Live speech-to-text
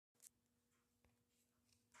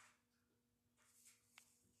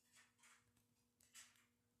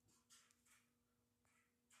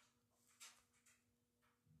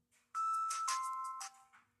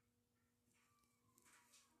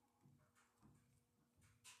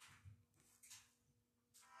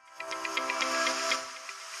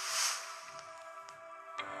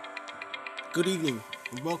Good evening,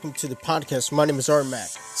 and welcome to the podcast. My name is Art Mac.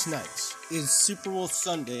 Tonight is Super Bowl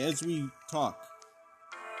Sunday. As we talk,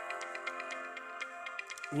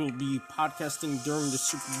 we'll be podcasting during the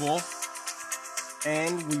Super Bowl,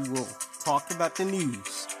 and we will talk about the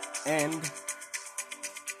news, and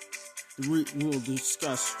we'll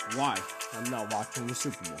discuss why I'm not watching the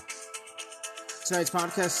Super Bowl. Tonight's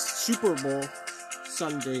podcast, Super Bowl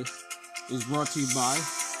Sunday, is brought to you by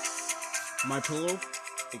MyPillow,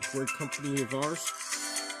 a great company of ours.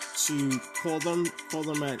 To call them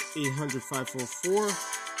at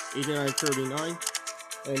 800-544-8939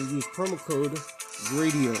 and use promo code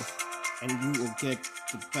RADIO, and you will get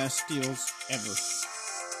the best deals ever.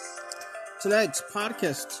 Tonight's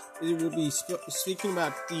podcast, it will be speaking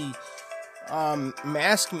about the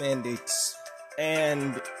mask mandates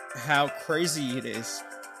and how crazy it is.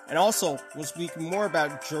 And also, we'll speak more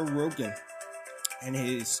about Joe Rogan and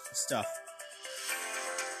his stuff.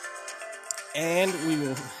 And we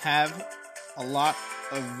will have a lot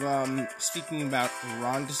of speaking about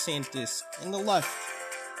Ron DeSantis and the left.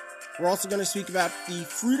 We're also going to speak about the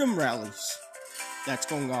freedom rallies that's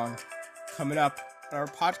going on coming up on our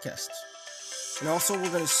podcast. And also we're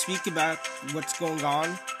going to speak about what's going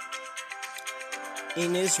on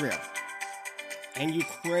in Israel and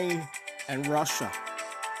Ukraine and Russia,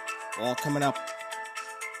 all coming up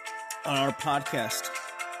on our podcast.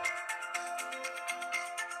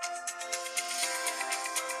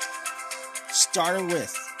 Starting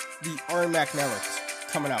with the RMAC Network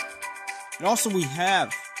coming up. And also we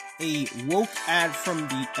have a woke ad from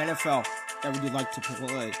the NFL that we'd like to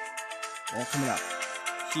play. All coming up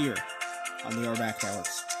here on the RMAC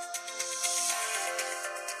Networks.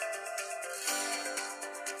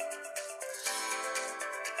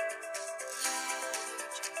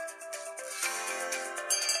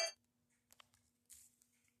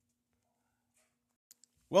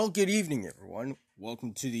 Well, good evening, everyone.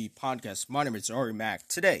 Welcome to the podcast. My name is Ari Mack.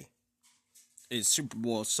 Today is Super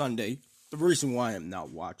Bowl Sunday. The reason why I'm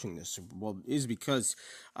not watching the Super Bowl is because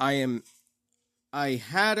I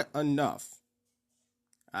had enough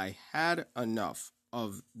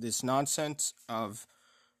of this nonsense of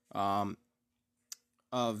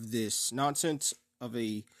this nonsense of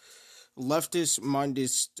a leftist minded.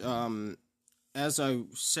 As I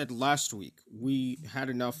said last week, we had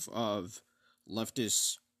enough of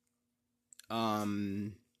leftist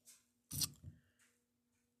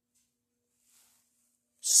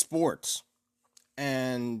sports,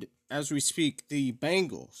 and as we speak, the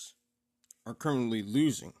Bengals are currently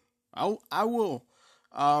losing. I will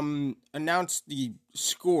announce the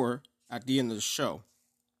score at the end of the show.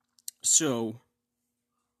 So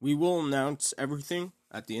we will announce everything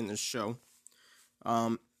at the end of the show.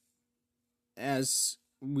 As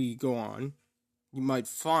we go on, you might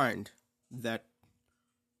find that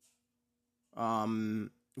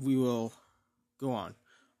we will go on.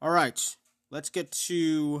 Alright, let's get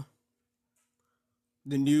to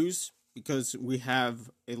the news, because we have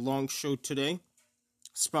a long show today,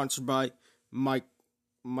 sponsored by Mike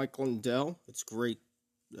Lindell. It's great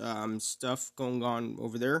stuff going on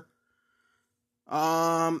over there.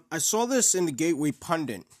 I saw this in the Gateway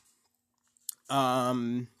Pundit.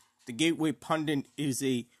 The Gateway Pundit is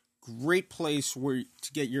a great place to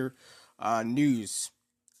get your news.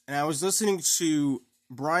 And I was listening to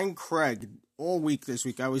Brian Craig all week this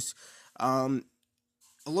week. I was a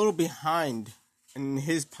little behind in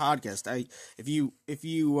his podcast. If you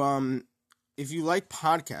like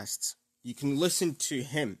podcasts, you can listen to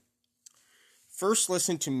him. First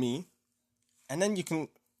listen to me, and then you can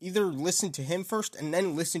either listen to him first and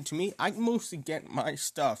then listen to me. I mostly get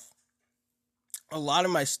a lot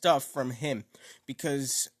of my stuff from him,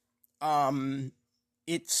 because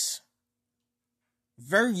it's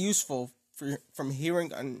very useful from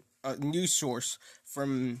hearing a news source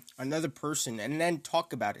from another person and then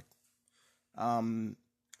talk about it.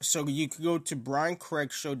 So you could go to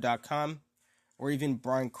BrianCraigShow.com or even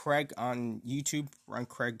Brian Craig on YouTube,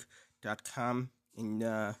 BrianCraig.com, and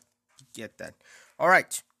get that. All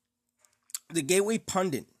right, the Gateway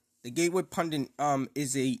Pundit. The Gateway Pundit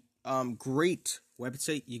is a great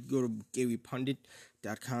website. You can go to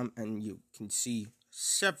GatewayPundit.com and you can see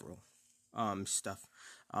several stuff.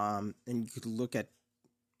 And you could look at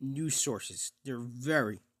news sources. They're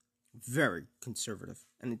very, very conservative,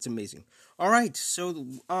 and it's amazing. All right, so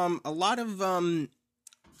a lot of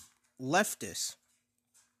leftist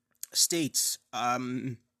states,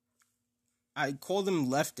 I call them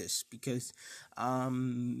leftists because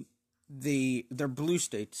they're blue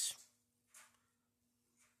states.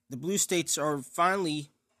 The blue states are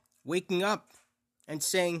finally waking up and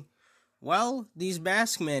saying, well, these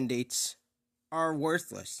mask mandates are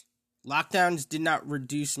worthless. Lockdowns did not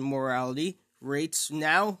reduce mortality rates.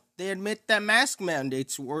 Now they admit that mask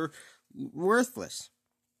mandates were worthless.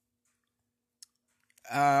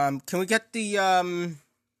 Can we get the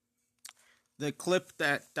clip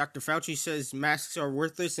that Dr. Fauci says masks are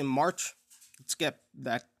worthless in March? Let's get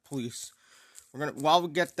that, please. While we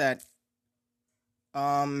get that,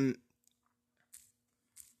 hang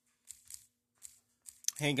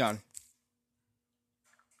on.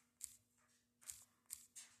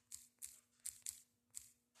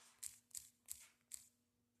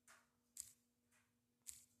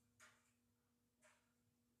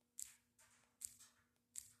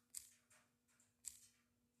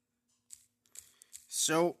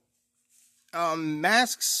 So,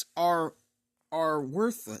 masks are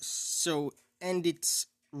worthless. So, and it's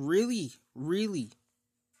really,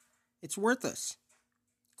 it's worthless,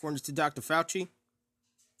 according to Dr. Fauci.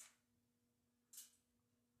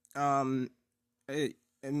 In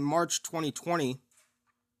March 2020,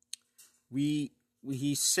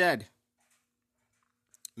 he said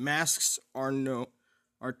masks are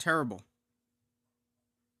terrible.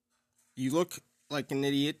 You look like an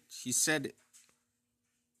idiot. He said.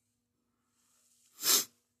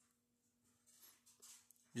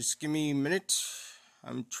 Just give me a minute.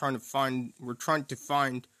 We're trying to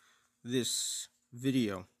find this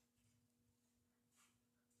video.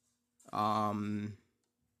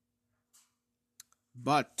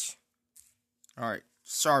 But, alright,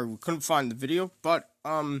 sorry, we couldn't find the video, but,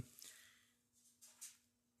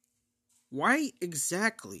 why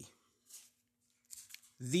exactly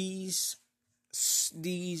these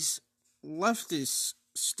leftist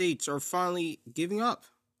states are finally giving up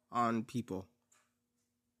on people?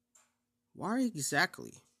 Why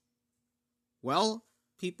exactly? Well,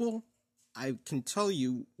 people, I can tell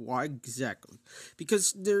you why exactly.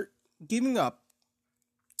 Because they're giving up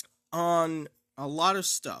on a lot of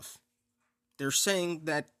stuff. They're saying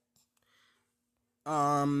that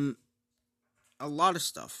a lot of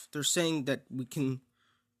stuff. They're saying that a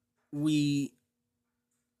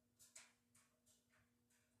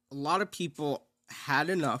lot of people had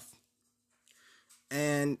enough,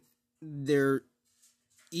 and they're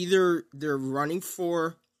running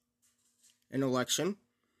for an election,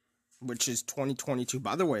 which is 2022.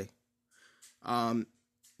 By the way,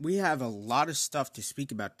 we have a lot of stuff to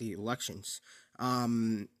speak about the elections.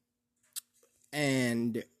 And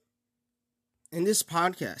in this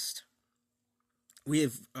podcast, we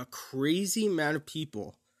have a crazy amount of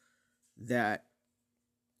people that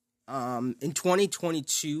in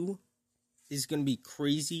 2022 is going to be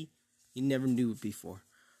crazy. You never knew it before.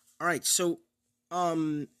 All right, so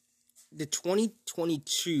the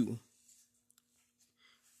 2022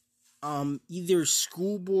 either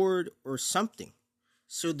school board or something.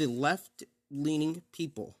 So the left-leaning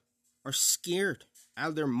people are scared out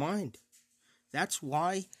of their mind. That's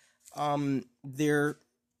why they're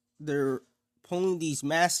pulling these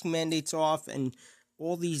mask mandates off, and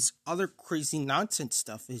all these other crazy nonsense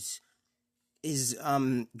stuff is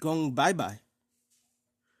going bye-bye.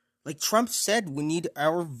 Like Trump said, we need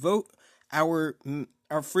our vote, our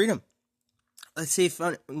freedom. Let's say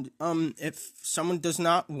if someone does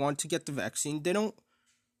not want to get the vaccine, they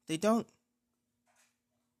don't.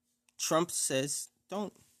 Trump says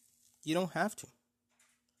don't. You don't have to.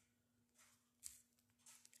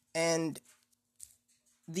 And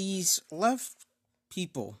these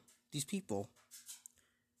people,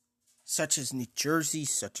 such as New Jersey,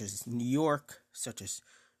 such as New York, such as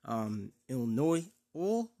Illinois,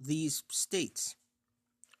 all these states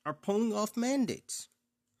are pulling off mandates.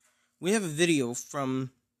 We have a video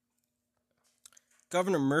from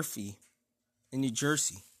Governor Murphy in New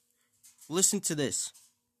Jersey. Listen to this.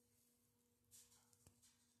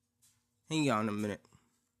 Hang on a minute.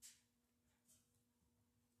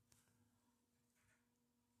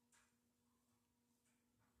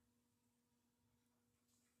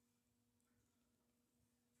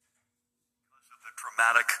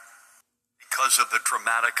 Because of the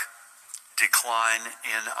dramatic decline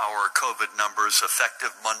in our COVID numbers effective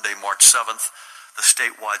Monday, March 7th, the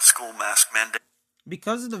statewide school mask mandate.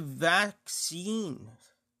 Because of the vaccine.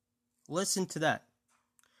 Listen to that.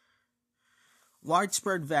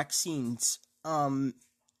 Widespread vaccines.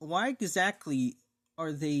 Why exactly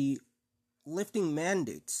are they lifting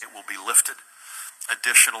mandates? It will be lifted.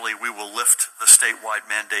 Additionally, we will lift the statewide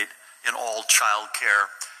mandate in all child care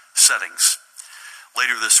settings.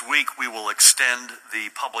 Later this week, we will extend the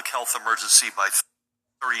public health emergency by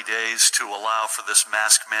 30 days to allow for this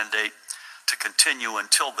mask mandate to continue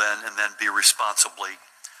until then and then be responsibly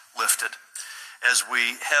lifted. As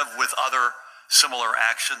we have with other similar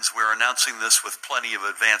actions, we're announcing this with plenty of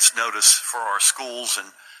advance notice for our schools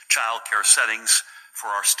and child care settings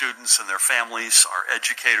for our students and their families, our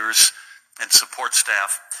educators, and support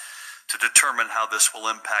staff to determine how this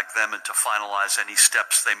will impact them and to finalize any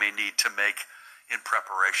steps they may need to make in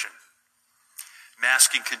preparation.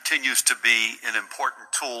 Masking continues to be an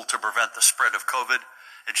important tool to prevent the spread of COVID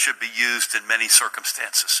and should be used in many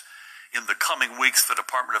circumstances. In the coming weeks, the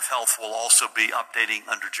Department of Health will also be updating,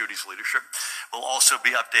 under Judy's leadership, will also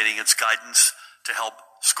be updating its guidance to help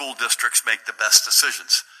school districts make the best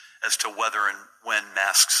decisions as to whether and when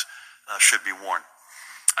masks should be worn.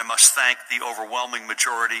 I must thank the overwhelming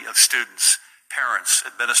majority of students, parents,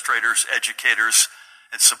 administrators, educators,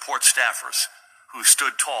 and support staffers who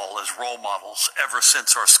stood tall as role models ever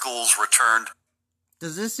since our schools returned.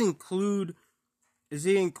 Does this include, is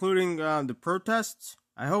he including the protests?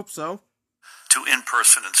 I hope so. To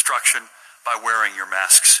in-person instruction by wearing your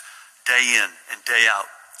masks day in and day out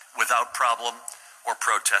without problem or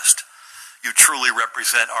protest. You truly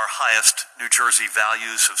represent our highest New Jersey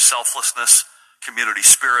values of selflessness, community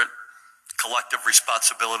spirit, collective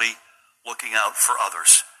responsibility, looking out for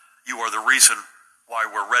others. You are the reason why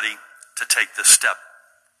we're ready to take this step.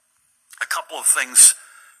 A couple of things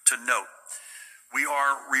to note. We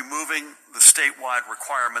are removing the statewide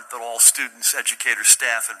requirement that all students, educators,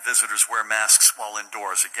 staff, and visitors wear masks while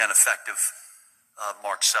indoors, again effective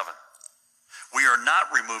March 7th. We are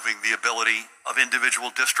not removing the ability of individual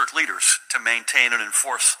district leaders to maintain and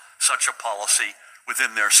enforce such a policy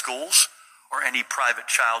within their schools or any private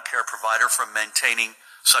child care provider from maintaining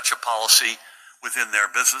such a policy within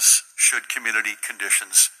their business should community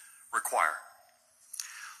conditions require.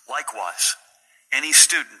 Likewise, any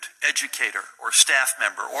student, educator, or staff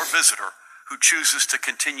member or visitor who chooses to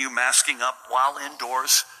continue masking up while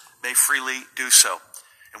indoors may freely do so.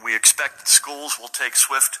 And we expect that schools will take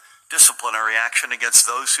swift disciplinary action against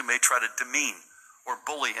those who may try to demean or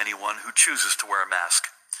bully anyone who chooses to wear a mask.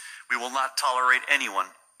 We will not tolerate anyone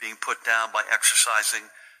being put down by exercising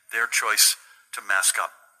their choice to mask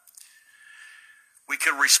up. We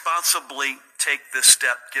can responsibly take this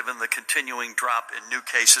step given the continuing drop in new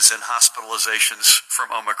cases and hospitalizations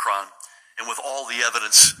from Omicron, and with all the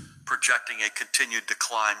evidence projecting a continued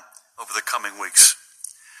decline over the coming weeks.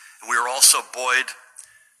 And we are also buoyed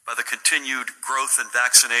by the continued growth in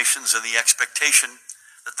vaccinations and the expectation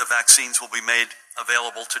that the vaccines will be made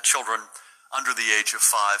available to children under the age of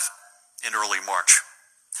 5 in early March.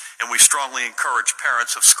 And we strongly encourage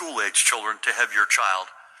parents of school-age children to have your child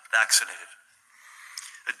vaccinated.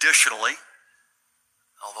 Additionally,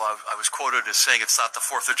 although I was quoted as saying it's not the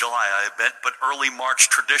 4th of July, I admit, but early March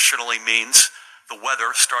traditionally means the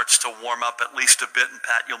weather starts to warm up at least a bit, and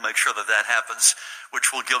Pat, you'll make sure that that happens,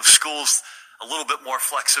 which will give schools a little bit more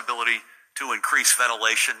flexibility to increase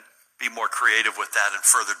ventilation, be more creative with that, and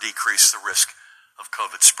further decrease the risk of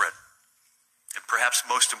COVID spread. And perhaps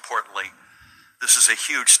most importantly, this is a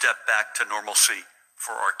huge step back to normalcy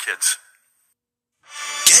for our kids.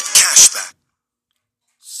 Get cash back.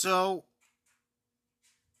 So,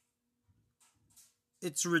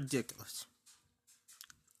 it's ridiculous.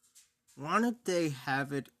 Why don't they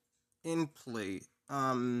have it in play?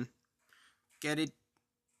 Get it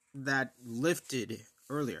that lifted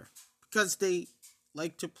earlier. Because they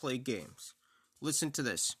like to play games. Listen to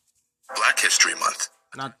this. Black History Month.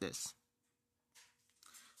 Not this.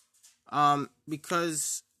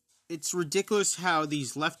 Because it's ridiculous how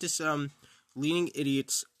these leftist leaning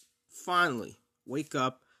idiots finally wake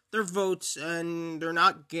up their votes and they're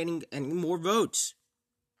not getting any more votes.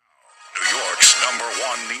 New York's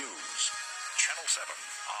 #1 news. Channel 7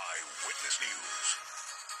 Eyewitness News.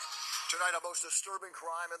 Tonight, a most disturbing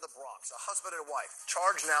crime in the Bronx. A husband and wife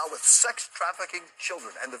charged now with sex trafficking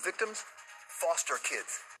children, and the victims, foster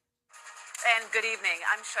kids. And good evening.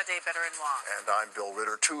 I'm Sade Beterin-Wong. And I'm Bill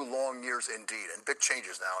Ritter. 2 long years indeed, and big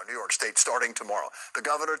changes now in New York State starting tomorrow. The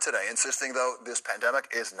governor today insisting, though, this pandemic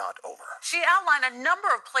is not over. She outlined a number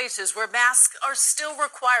of places where masks are still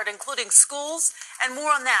required, including schools, and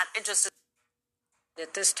more on that in just a second.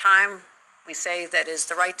 At this time, we say that it is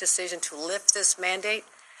the right decision to lift this mandate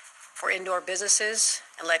for indoor businesses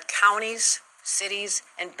and let counties, cities,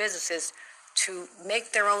 and businesses to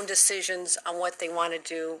make their own decisions on what they want to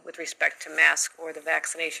do with respect to mask or the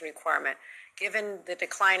vaccination requirement. Given the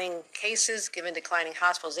declining cases, given declining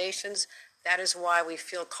hospitalizations, that is why we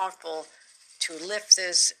feel comfortable to lift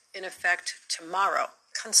this in effect tomorrow.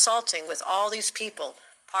 Consulting with all these people,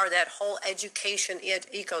 part of that whole education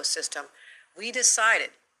ecosystem, we decided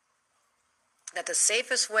that the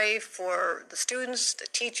safest way for the students, the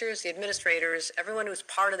teachers, the administrators, everyone who's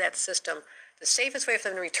part of that system, the safest way for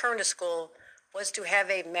them to return to school was to have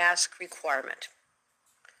a mask requirement.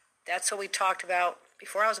 That's what we talked about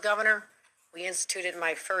before I was governor. we instituted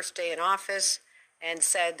my first day in office and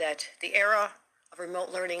said that the era of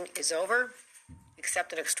remote learning is over,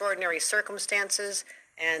 except in extraordinary circumstances,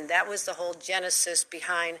 and that was the whole genesis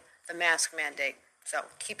behind the mask mandate. So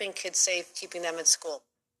keeping kids safe, keeping them in school.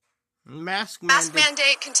 Mask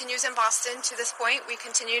mandate continues in Boston to this point. We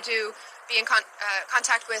continue to be in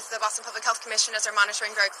contact with the Boston Public Health Commission as they're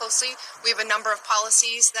monitoring very closely. We have a number of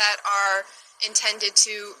policies that are intended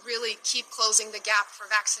to really keep closing the gap for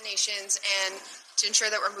vaccinations and to ensure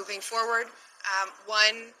that we're moving forward.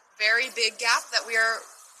 One very big gap that we are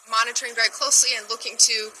monitoring very closely and looking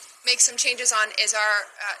to make some changes on is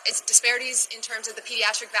its disparities in terms of the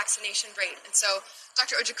pediatric vaccination rate. And so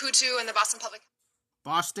Dr. Ojikutu and the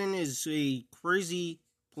Boston is a crazy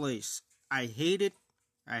place. I hate it.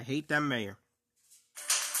 I hate that mayor.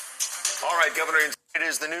 All right, Governor, it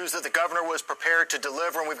is the news that the governor was prepared to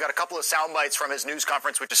deliver, and we've got a couple of sound bites from his news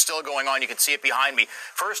conference, which is still going on. You can see it behind me.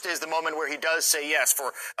 First is the moment where he does say yes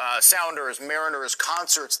for Sounders, Mariners,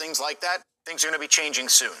 concerts, things like that. Things are going to be changing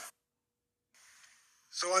soon.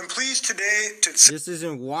 So I'm pleased today to... This is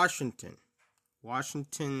in Washington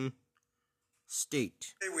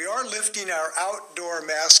State. We are lifting our outdoor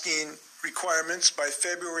masking requirements by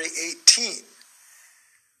February 18th.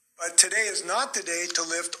 But today is not the day to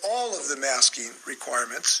lift all of the masking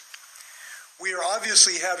requirements. We are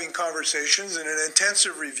obviously having conversations and an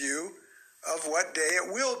intensive review of what day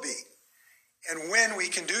it will be and when we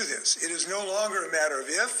can do this. It is no longer a matter of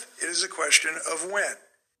if, it is a question of when.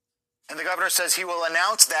 And the governor says he will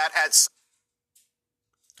announce that at...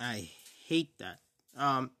 I hate that.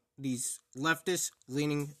 These leftist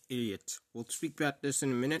leaning idiots. We'll speak about this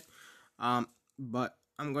in a minute. But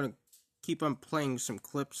I'm going to keep on playing some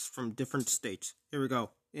clips from different states. Here we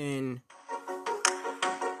go. In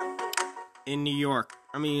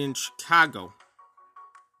Chicago,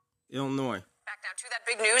 Illinois. Back now to that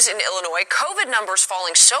big news in Illinois. COVID numbers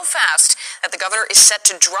falling so fast that the governor is set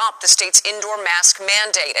to drop the state's indoor mask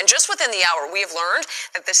mandate. And just within the hour, we have learned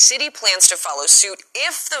that the city plans to follow suit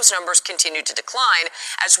if those numbers continue to decline,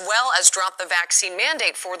 as well as drop the vaccine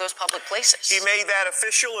mandate for those public places. He made that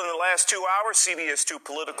official in the last 2 hours. CBS 2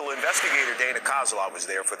 political investigator Dana Kozlov was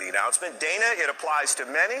there for the announcement. Dana, it applies to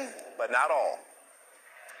many, but not all.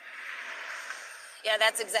 Yeah,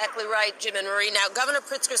 that's exactly right, Jim and Marie. Now, Governor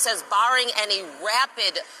Pritzker says barring any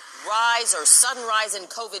rapid rise or sudden rise in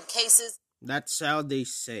COVID cases. That's how they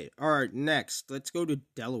say it. All right, next, let's go to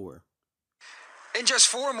Delaware. In just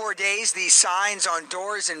 4 more days, these signs on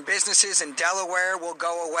doors and businesses in Delaware will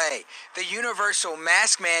go away. The universal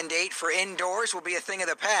mask mandate for indoors will be a thing of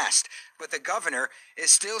the past, but the governor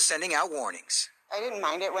is still sending out warnings. I didn't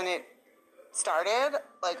mind it when it started.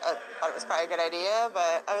 I thought it was probably a good idea,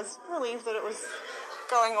 but I was relieved that it was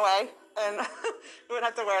going away and we wouldn't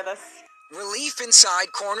have to wear this. Relief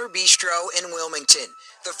inside Corner Bistro in Wilmington,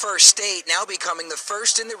 the first state now becoming the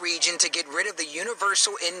first in the region to get rid of the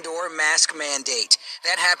universal indoor mask mandate.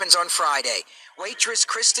 That happens on Friday. Waitress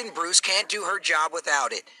Kristen Bruce can't do her job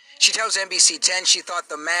without it. She tells NBC 10 she thought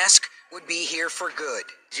the mask would be here for good.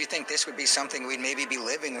 Do you think this would be something we'd maybe be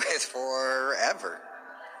living with forever?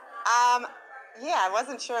 Yeah, I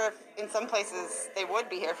wasn't sure if in some places they would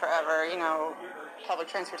be here forever, public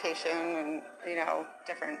transportation and,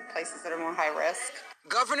 different places that are more high risk.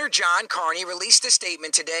 Governor John Carney released a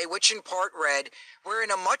statement today which in part read, "We're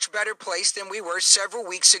in a much better place than we were several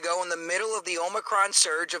weeks ago in the middle of the Omicron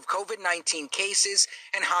surge of COVID-19 cases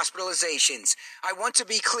and hospitalizations. I want to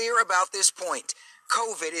be clear about this point.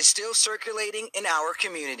 COVID is still circulating in our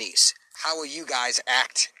communities." How will you guys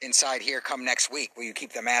act inside here come next week? Will you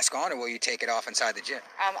keep the mask on or will you take it off inside the gym?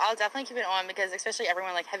 I'll definitely keep it on because especially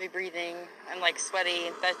everyone heavy breathing and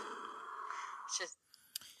sweaty, it's just...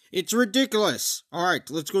 It's ridiculous. All right,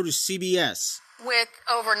 let's go to CBS. With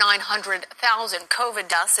over 900,000 COVID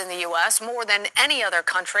deaths in the U.S., more than any other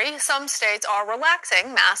country, some states are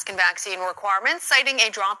relaxing mask and vaccine requirements, citing a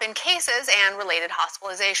drop in cases and related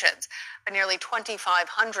hospitalizations. But nearly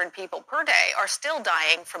 2,500 people per day are still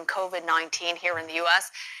dying from COVID-19 here in the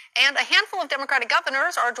U.S., and a handful of Democratic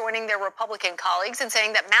governors are joining their Republican colleagues in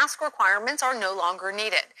saying that mask requirements are no longer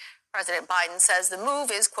needed. President Biden says the move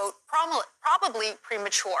is, quote, probably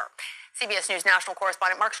premature. CBS News national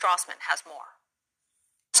correspondent Mark Strassman has more.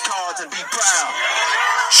 Cards and be proud.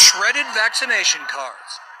 Shredded vaccination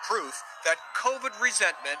cards. Proof that COVID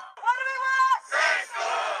resentment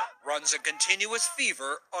runs a continuous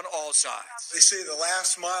fever on all sides. They say the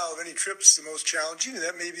last mile of any trip is the most challenging, and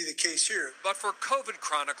that may be the case here. But for COVID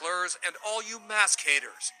chroniclers and all you mask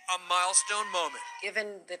haters, a milestone moment.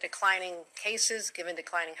 Given the declining cases, given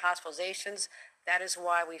declining hospitalizations, that is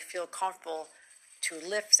why we feel comfortable to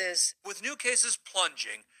lift this. With new cases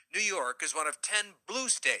plunging, New York is one of 10 blue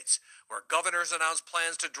states where governors announced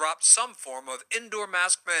plans to drop some form of indoor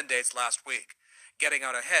mask mandates last week, getting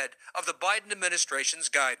out ahead of the Biden administration's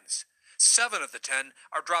guidance. 7 of the 10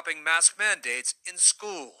 are dropping mask mandates in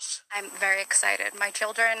schools. I'm very excited. My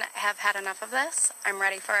children have had enough of this. I'm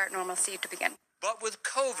ready for normalcy to begin. But with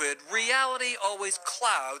COVID, reality always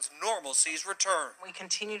clouds normalcy's return. We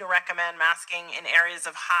continue to recommend masking in areas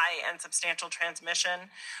of high and substantial transmission.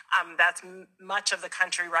 That's much of the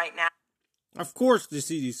country right now. Of course, the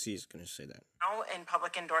CDC is going to say that. In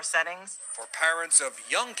public indoor settings. For parents of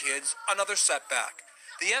young kids, another setback.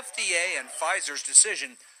 The FDA and Pfizer's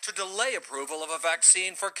decision to delay approval of a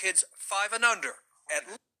vaccine for kids 5 and under.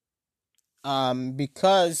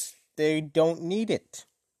 Because they don't need it.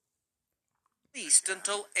 Least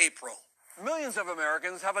until April. Millions of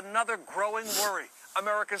Americans have another growing worry.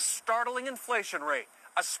 America's startling inflation rate,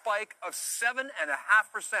 a spike of 7.5%,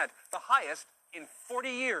 the highest in 40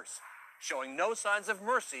 years, showing no signs of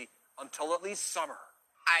mercy until at least summer.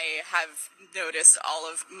 I have noticed all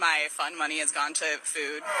of my fun money has gone to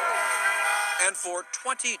food. And for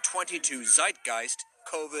 2022 zeitgeist,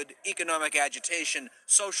 COVID, economic agitation,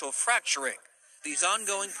 social fracturing, these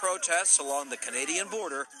ongoing protests along the Canadian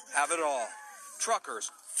border have it all. Truckers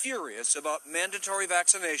furious about mandatory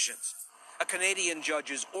vaccinations. A Canadian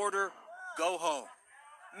judge's order, go home.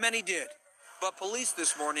 Many did, but police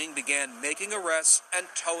this morning began making arrests and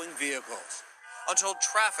towing vehicles. Until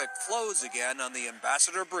traffic flows again on the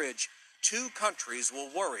Ambassador Bridge, 2 countries will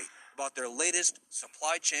worry about their latest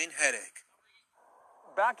supply chain headache.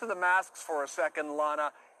 Back to the masks for a second,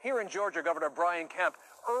 Lana. Here in Georgia, Governor Brian Kemp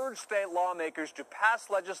urged state lawmakers to pass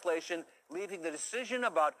legislation leaving the decision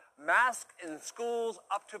about masks in schools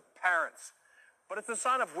up to parents. But it's a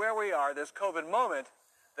sign of where we are this COVID moment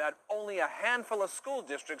that only a handful of school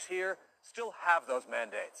districts here still have those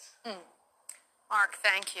mandates. Mark,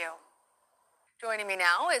 thank you. Joining me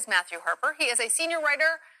now is Matthew Harper. He is a senior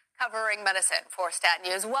writer covering medicine for Stat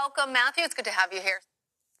News. Welcome, Matthew. It's good to have you here.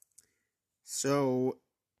 So,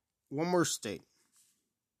 one more state.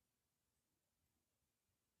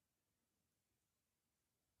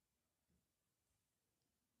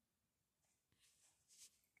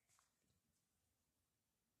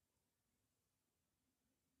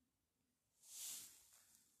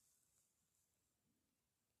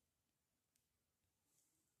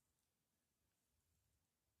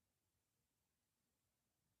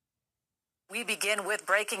 We begin with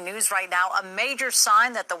breaking news right now. A major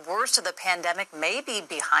sign that the worst of the pandemic may be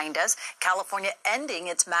behind us. California ending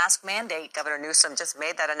its mask mandate. Governor Newsom just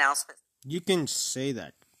made that announcement. You can say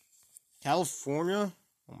that. California?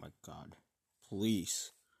 Oh my God.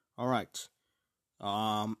 Please. All right.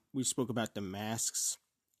 We spoke about the masks.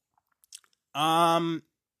 The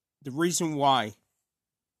reason why.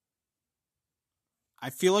 I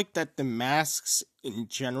feel like that the masks in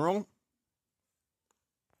general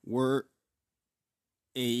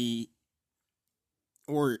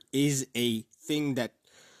is a thing that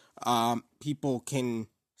people can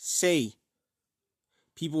say.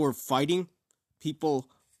 People were fighting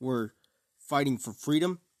for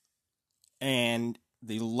freedom, and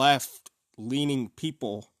the left-leaning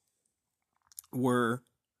people were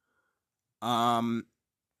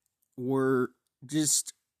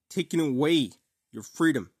just taking away your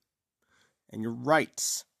freedom and your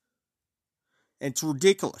rights. And it's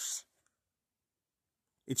ridiculous.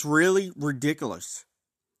 It's really ridiculous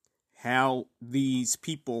how these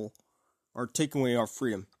people are taking away our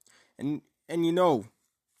freedom. And you know,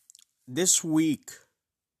 this week,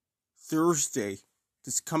 Thursday,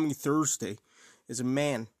 this coming Thursday, is a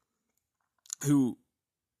man who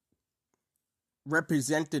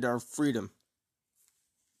represented our freedom.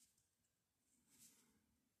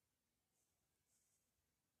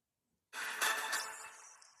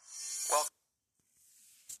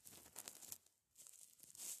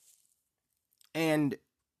 And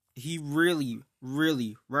he really,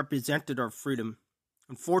 really represented our freedom.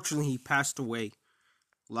 Unfortunately, he passed away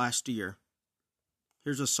last year.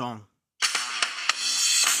 Here's a song.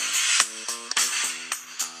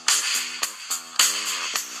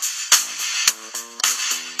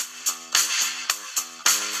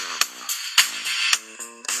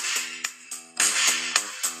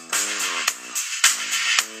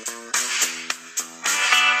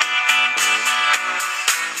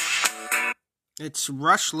 It's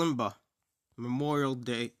Rush Limbaugh Memorial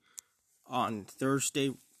Day on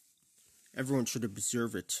Thursday. Everyone should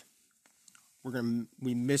observe it.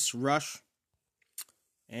 We miss Rush,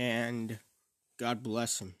 and God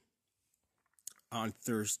bless him on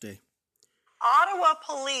Thursday. Ottawa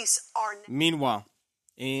police are... Meanwhile,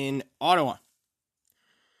 in Ottawa,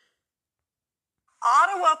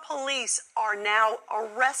 Ottawa police are now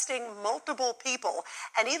arresting multiple people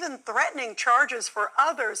and even threatening charges for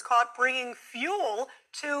others caught bringing fuel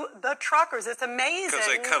to the truckers. It's amazing. Because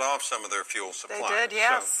they cut off some of their fuel supply. They did,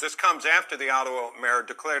 yes. So this comes after the Ottawa mayor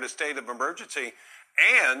declared a state of emergency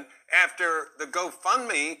and after the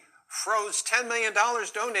GoFundMe froze $10 million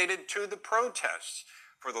donated to the protests.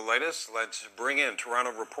 For the latest, let's bring in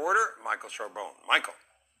Toronto reporter Michael Charbonne. Michael.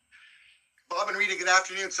 Bob and Rita, good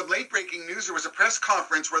afternoon. Some late-breaking news. There was a press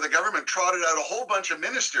conference where the government trotted out a whole bunch of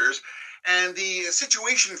ministers. And the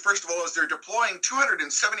situation, first of all, is they're deploying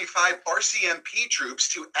 275 RCMP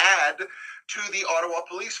troops to add to the Ottawa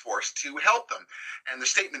police force to help them. And the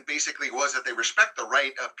statement basically was that they respect the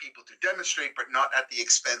right of people to demonstrate, but not at the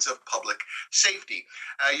expense of public safety.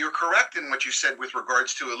 You're correct in what you said with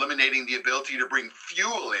regards to eliminating the ability to bring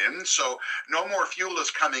fuel in. So no more fuel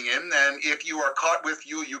is coming in. And if you are caught with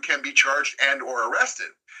fuel, you can be charged and or arrested.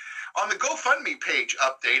 On the GoFundMe page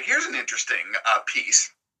update, here's an interesting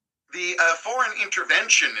piece. The foreign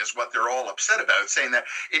intervention is what they're all upset about, saying that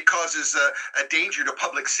it causes a danger to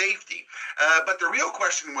public safety. But the real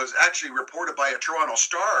question was actually reported by a Toronto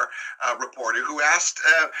Star reporter who asked,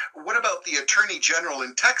 what about the Attorney General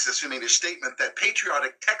in Texas, who made a statement that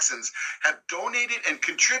patriotic Texans have donated and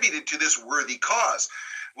contributed to this worthy cause?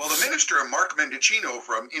 Well, the minister, Mark Mendicino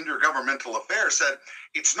from Intergovernmental Affairs, said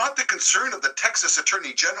it's not the concern of the Texas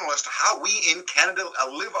Attorney General as to how we in Canada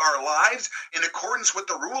live our lives in accordance with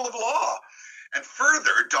the rule of law. And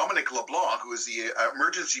further, Dominic LeBlanc, who is the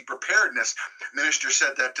emergency preparedness minister,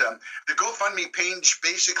 said that the GoFundMe page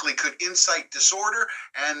basically could incite disorder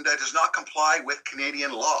and does not comply with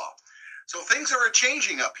Canadian law. So things are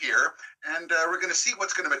changing up here, and we're going to see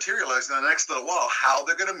what's going to materialize in the next little while, how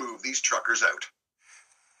they're going to move these truckers out.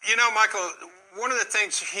 You know, Michael, one of the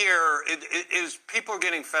things here is people are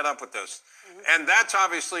getting fed up with this. And that's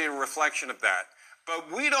obviously a reflection of that.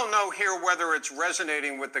 But we don't know here whether it's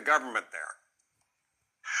resonating with the government there.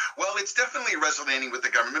 Well, it's definitely resonating with the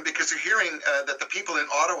government because they're hearing that the people in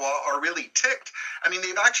Ottawa are really ticked. I mean,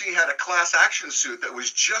 they've actually had a class action suit that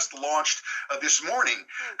was just launched this morning.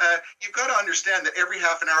 You've got to understand that every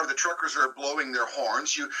half an hour the truckers are blowing their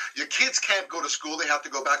horns. Your kids can't go to school. They have to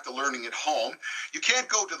go back to learning at home. You can't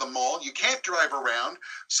go to the mall. You can't drive around.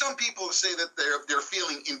 Some people say that they're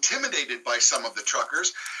feeling intimidated by some of the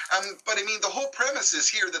truckers. But, I mean, the whole premise is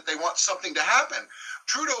here that they want something to happen.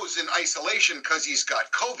 Trudeau's in isolation because he's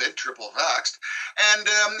got COVID, triple vaxxed,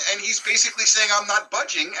 and he's basically saying, I'm not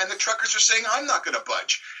budging, and the truckers are saying, I'm not going to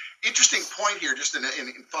budge. Interesting point here, just in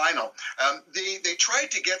final. They tried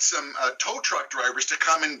to get some tow truck drivers to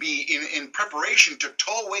come and be in preparation to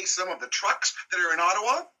tow away some of the trucks that are in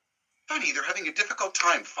Ottawa. Funny, they're having a difficult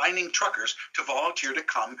time finding truckers to volunteer to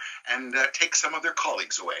come and take some of their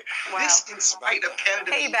colleagues away. Wow. This in spite of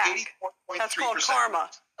Canada being 84.3%. That's called karma.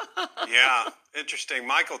 Yeah, interesting.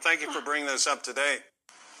 Michael, thank you for bringing this up today.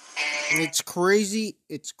 It's crazy,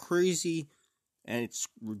 and it's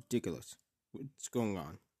ridiculous. What's going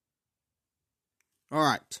on? All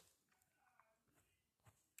right.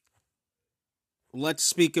 Let's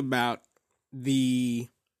speak about the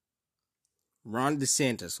Ron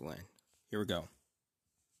DeSantis land. Here we go.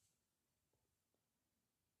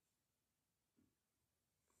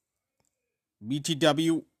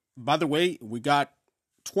 BTW, by the way, we got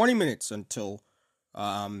 20 minutes until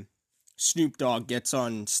Snoop Dogg gets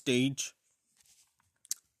on stage.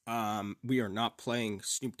 We are not playing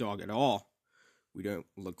Snoop Dogg at all. We don't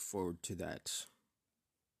look forward to that.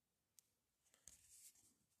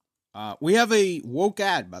 We have a woke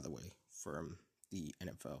ad, by the way, from the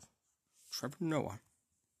NFL. Trevor Noah.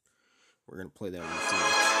 We're going to play that with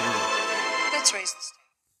you. Let's raise the stakes.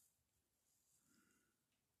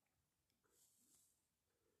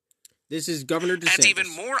 This is Governor DeSantis. Adds even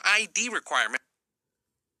more ID requirement.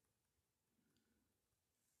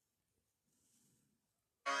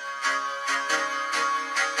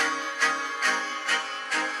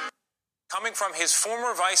 Coming from his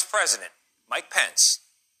former vice president, Mike Pence.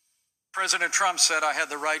 President Trump said I had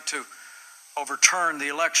the right to overturn the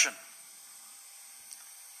election.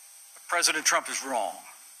 But President Trump is wrong.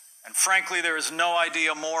 And frankly, there is no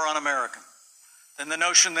idea more un-American than the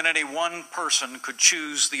notion that any one person could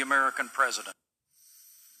choose the American president.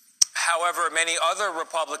 However, many other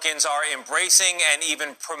Republicans are embracing and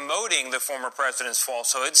even promoting the former president's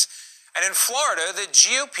falsehoods. And in Florida, the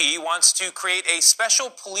GOP wants to create a special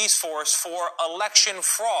police force for election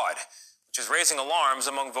fraud, which is raising alarms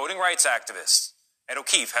among voting rights activists. Ed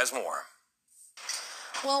O'Keefe has more.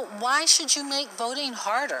 Well, why should you make voting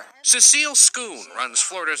harder? Cecile Schoon runs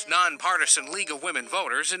Florida's nonpartisan League of Women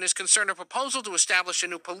Voters and is concerned a proposal to establish a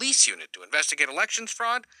new police unit to investigate elections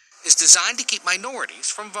fraud is designed to keep minorities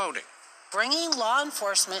from voting. Bringing law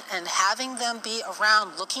enforcement and having them be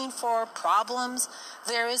around looking for problems,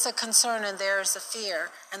 there is a concern and there is a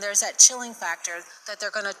fear, and there's that chilling factor that they're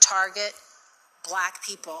going to target black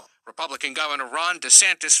people. Republican Governor Ron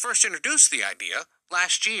DeSantis first introduced the idea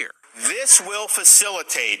last year. This will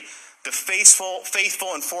facilitate the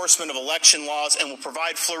faithful enforcement of election laws and will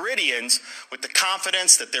provide Floridians with the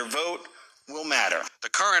confidence that their vote will matter. The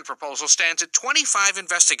current proposal stands at 25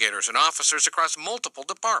 investigators and officers across multiple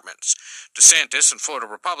departments. DeSantis and Florida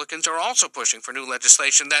Republicans are also pushing for new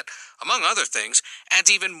legislation that, among other things,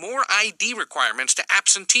 adds even more ID requirements to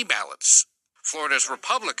absentee ballots. Florida's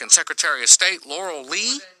Republican Secretary of State Laurel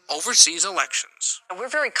Lee oversees elections. We're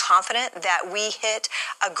very confident that we hit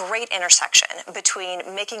a great intersection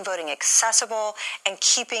between making voting accessible and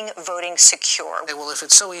keeping voting secure. Well, if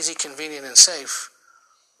it's so easy, convenient, and safe,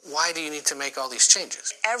 why do you need to make all these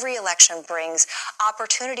changes? Every election brings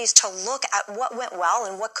opportunities to look at what went well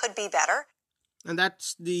and what could be better. And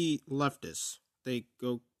that's the leftists. They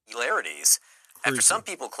go irregularities after some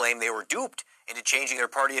people claim they were duped into changing their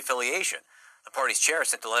party affiliation. The party's chair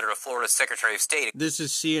sent a letter to Florida's Secretary of State. This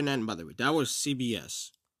is CNN, by the way. That was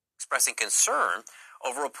CBS. Expressing concern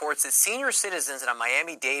over reports that senior citizens in a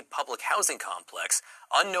Miami-Dade public housing complex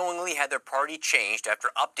unknowingly had their party changed after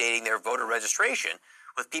updating their voter registration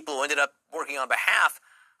with people who ended up working on behalf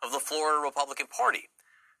of the Florida Republican Party.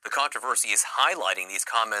 The controversy is highlighting these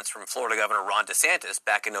comments from Florida Governor Ron DeSantis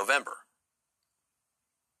back in November.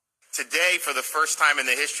 Today, for the first time in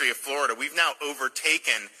the history of Florida, we've now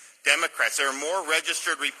overtaken Democrats. There are more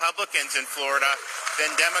registered Republicans in Florida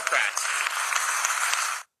than Democrats.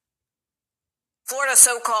 Florida's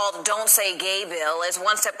so-called Don't Say Gay bill is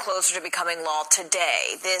one step closer to becoming law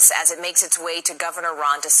today. This as it makes its way to Governor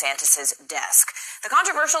Ron DeSantis' desk. The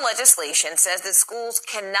controversial legislation says that schools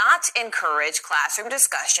cannot encourage classroom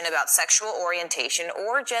discussion about sexual orientation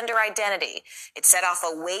or gender identity. It set off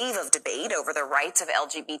a wave of debate over the rights of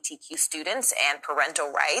LGBTQ students and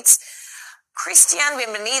parental rights. Christian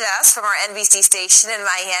Bienvenidas from our NBC station in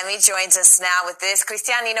Miami joins us now with this.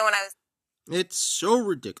 Christian, you know when I was... It's so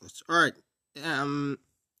ridiculous. All right.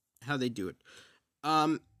 How they do it.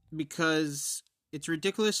 Because it's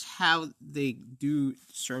ridiculous how they do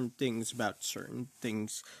certain things about certain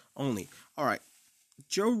things only. All right.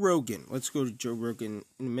 Joe Rogan. Let's go to Joe Rogan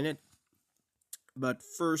in a minute. But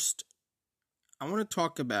first, I want to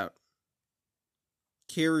talk about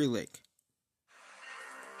Kari Lake.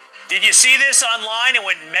 Did you see this online? It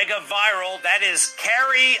went mega viral. That is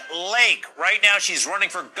Kari Lake. Right now, she's running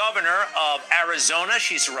for governor of Arizona.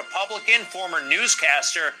 She's a Republican, former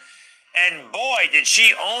newscaster. And boy, did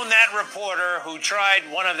she own that reporter who tried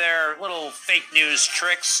one of their little fake news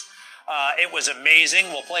tricks. It was amazing.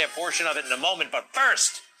 We'll play a portion of it in a moment. But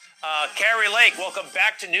first, Kari Lake, welcome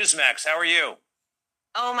back to Newsmax. How are you?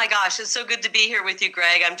 Oh, my gosh. It's so good to be here with you,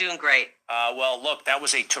 Greg. I'm doing great. Well, look, that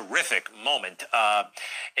was a terrific moment.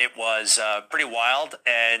 It was pretty wild,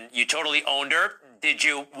 and you totally owned her. Did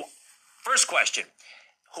you? First question.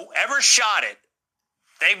 Whoever shot it,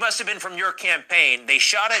 they must have been from your campaign. They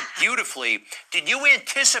shot it beautifully. Did you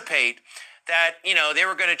anticipate that, they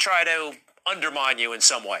were going to try to undermine you in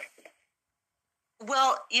some way?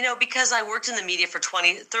 Well, because I worked in the media for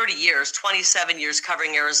 30 years, 27 years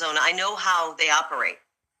covering Arizona, I know how they operate.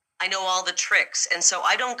 I know all the tricks. And so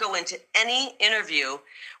I don't go into any interview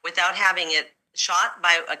without having it shot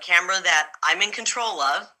by a camera that I'm in control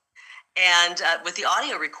of and with the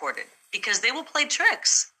audio recorded, because they will play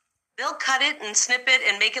tricks. They'll cut it and snip it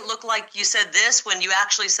and make it look like you said this when you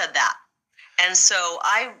actually said that. And so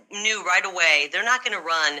I knew right away they're not going to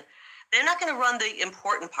run the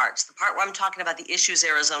important parts, the part where I'm talking about the issues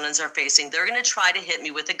Arizonans are facing. They're going to try to hit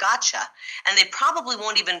me with a gotcha. And they probably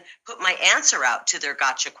won't even put my answer out to their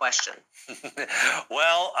gotcha question.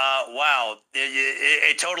 Well, wow.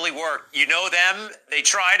 It totally worked. You know them. They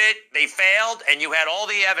tried it. They failed. And you had all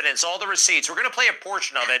the evidence, all the receipts. We're going to play a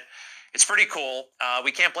portion of it. It's pretty cool.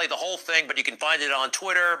 We can't play the whole thing, but you can find it on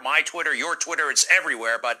Twitter, my Twitter, your Twitter. It's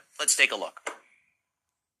everywhere. But let's take a look.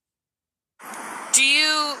 Do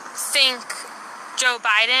you think Joe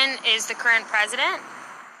Biden is the current president?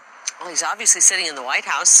 Well, he's obviously sitting in the White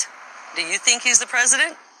House. Do you think he's the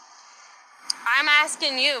president? I'm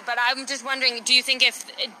asking you, but I'm just wondering, do you think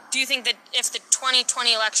that if the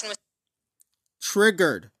 2020 election was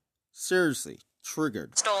Triggered. Seriously,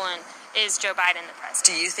 triggered. stolen, is Joe Biden the president?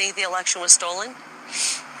 Do you think the election was stolen?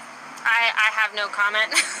 I have no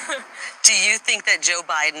comment. Do you think that Joe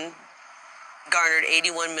Biden garnered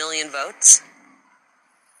 81 million votes?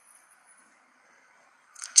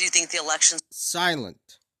 Do you think the elections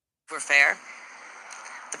Silent. were fair?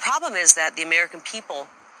 The problem is that the American people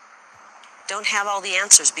don't have all the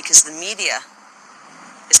answers because the media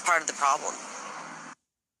is part of the problem.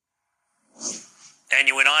 And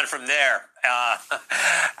you went on from there.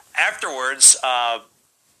 Afterwards,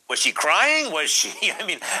 was she crying? Was she, I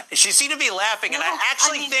mean, she seemed to be laughing, and I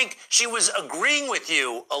actually think she was agreeing with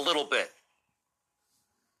you a little bit.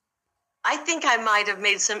 I think I might have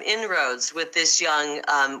made some inroads with this young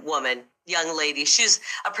young lady. She's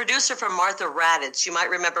a producer from Martha Raddatz. You might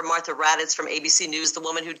remember Martha Raddatz from ABC News, the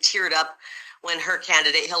woman who teared up when her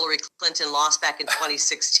candidate Hillary Clinton lost back in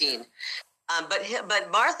 2016.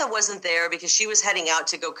 But Martha wasn't there because she was heading out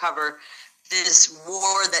to go cover this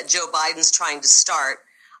war that Joe Biden's trying to start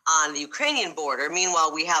on the Ukrainian border.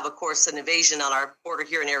 Meanwhile, we have, of course, an invasion on our border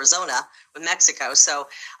here in Arizona with Mexico. So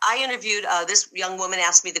I interviewed this young woman,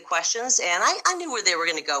 asked me the questions, and I knew where they were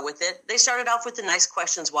going to go with it. They started off with the nice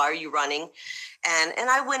questions. Why are you running? And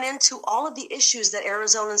I went into all of the issues that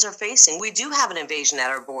Arizonans are facing. We do have an invasion at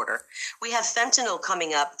our border. We have fentanyl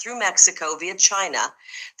coming up through Mexico via China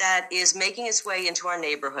that is making its way into our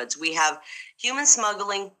neighborhoods. We have human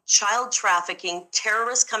smuggling, child trafficking,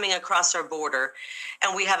 terrorists coming across our border,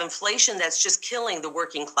 and we have inflation that's just killing the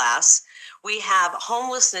working class. We have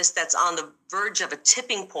homelessness that's on the verge of a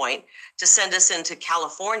tipping point to send us into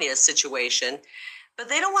California's situation. But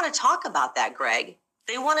they don't want to talk about that, Greg.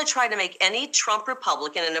 They want to try to make any Trump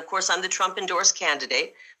Republican, and of course I'm the Trump-endorsed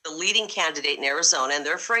candidate, the leading candidate in Arizona, and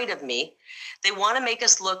they're afraid of me. They want to make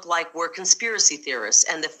us look like we're conspiracy theorists.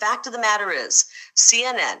 And the fact of the matter is,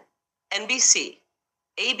 CNN, NBC,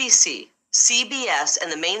 ABC, CBS,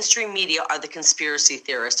 and the mainstream media are the conspiracy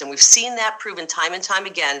theorists. And we've seen that proven time and time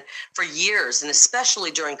again for years, and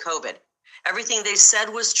especially during COVID. Everything they said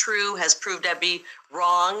was true has proved to be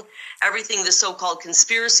wrong. Everything the so-called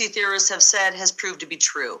conspiracy theorists have said has proved to be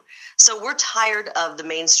true. So we're tired of the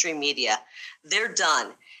mainstream media. They're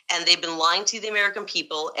done. And they've been lying to the American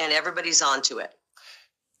people, and everybody's onto it.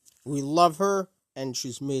 We love her, and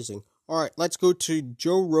she's amazing. All right, let's go to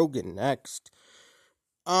Joe Rogan next.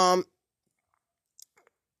 The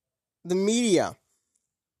media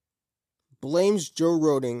blames Joe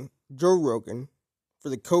Rogan for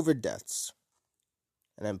the COVID deaths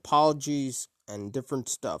and apologies and different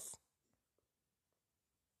stuff.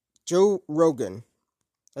 Joe Rogan,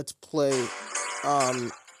 let's play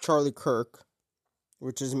Charlie Kirk,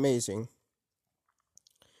 which is amazing.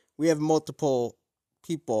 We have multiple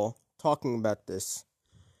people talking about this.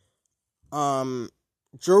 Joe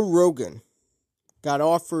Rogan got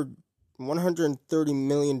offered $130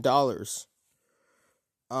 million to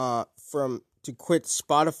quit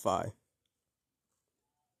Spotify,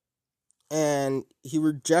 and he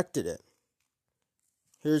rejected it.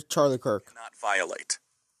 Here's Charlie Kirk. Not violate.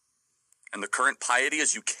 And the current piety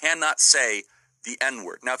is you cannot say the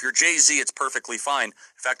N-word. Now, if you're Jay-Z, it's perfectly fine.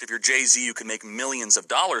 In fact, if you're Jay-Z, you can make millions of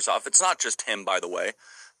dollars off. It's not just him, by the way.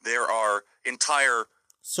 There are entire...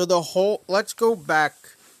 So let's go back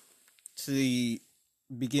to the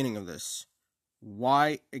beginning of this.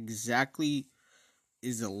 Why exactly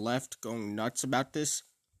is the left going nuts about this?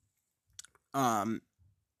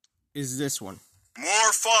 Is this one.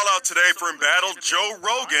 More fallout today for embattled Joe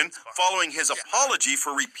Rogan following his apology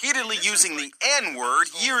for repeatedly using the N-word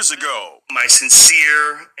years ago. My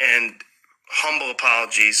sincere and humble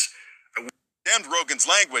apologies. Condemned Rogan's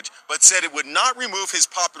language, but said it would not remove his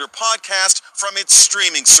popular podcast from its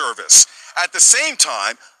streaming service. At the same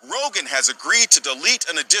time, Rogan has agreed to delete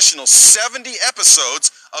an additional 70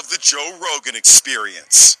 episodes of the Joe Rogan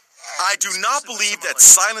Experience. I do not believe that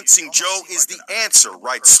silencing Joe is the answer,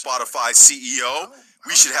 writes Spotify CEO.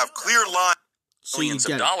 We should have clear lines. Millions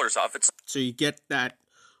of dollars off it. So you get that.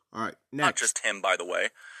 All right, next. Not just him, by the way.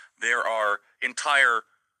 There are entire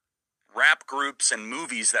rap groups and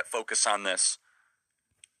movies that focus on this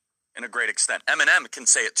in a great extent. Eminem can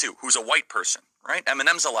say it too, who's a white person, right?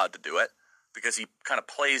 Eminem's allowed to do it because he kind of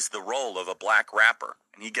plays the role of a black rapper,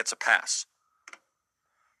 and he gets a pass.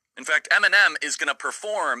 In fact, Eminem is going to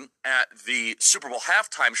perform at the Super Bowl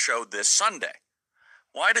halftime show this Sunday.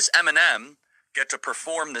 Why does Eminem get to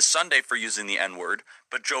perform this Sunday for using the N-word,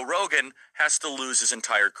 but Joe Rogan has to lose his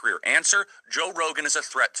entire career? Answer, Joe Rogan is a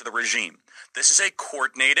threat to the regime. This is a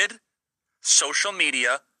coordinated social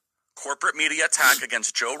media, corporate media attack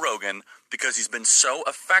against Joe Rogan because he's been so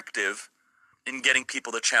effective in getting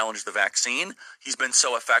people to challenge the vaccine. He's been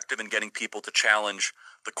so effective in getting people to challenge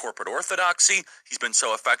the corporate orthodoxy. He's been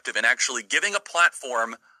so effective in actually giving a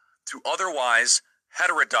platform to otherwise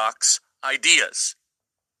heterodox ideas.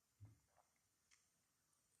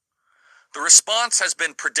 The response has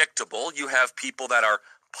been predictable. You have people that are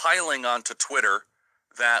piling onto Twitter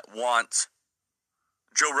that want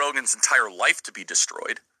Joe Rogan's entire life to be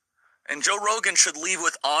destroyed. And Joe Rogan should leave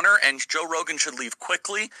with honor, and Joe Rogan should leave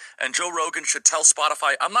quickly, and Joe Rogan should tell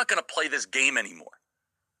Spotify, I'm not going to play this game anymore.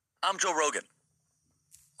 I'm Joe Rogan.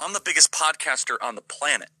 I'm the biggest podcaster on the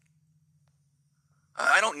planet.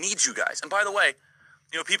 I don't need you guys. And by the way,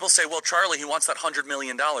 people say, well, Charlie, he wants that $100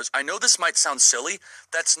 million. I know this might sound silly.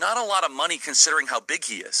 That's not a lot of money considering how big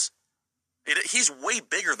he is. He's way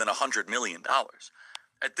bigger than $100 million.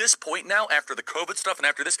 At this point now, after the COVID stuff and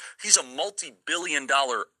after this, he's a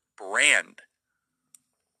multi-billion-dollar brand.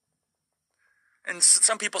 And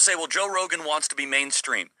some people say, well, Joe Rogan wants to be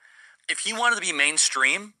mainstream. If he wanted to be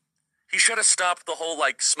mainstream, he should have stopped the whole,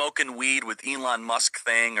 smoking weed with Elon Musk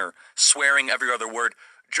thing or swearing every other word.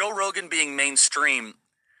 Joe Rogan being mainstream,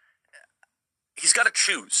 he's got to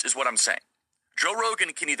choose, is what I'm saying. Joe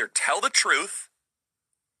Rogan can either tell the truth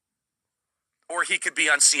or he could be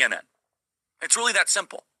on CNN. It's really that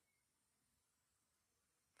simple.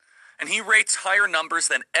 And he rates higher numbers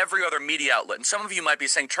than every other media outlet. And some of you might be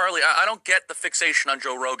saying, Charlie, I don't get the fixation on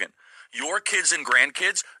Joe Rogan. Your kids and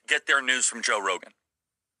grandkids get their news from Joe Rogan.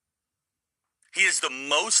 He is the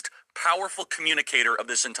most powerful communicator of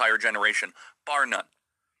this entire generation, bar none.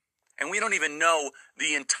 And we don't even know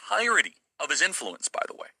the entirety of his influence, by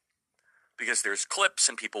the way. Because there's clips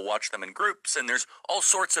and people watch them in groups and there's all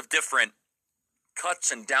sorts of different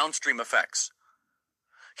cuts and downstream effects.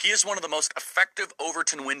 He is one of the most effective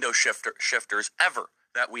Overton window shifters ever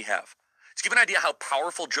that we have. To give an idea how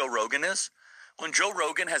powerful Joe Rogan is, when Joe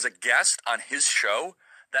Rogan has a guest on his show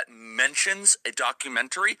that mentions a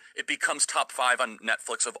documentary, it becomes top 5 on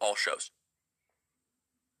Netflix of all shows.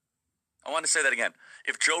 I want to say that again.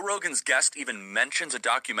 If Joe Rogan's guest even mentions a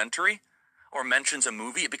documentary or mentions a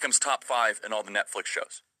movie, it becomes top 5 in all the Netflix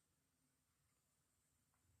shows.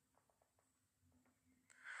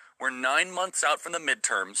 We're 9 months out from the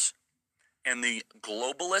midterms, and the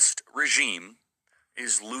globalist regime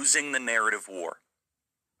is losing the narrative war.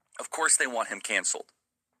 Of course they want him canceled.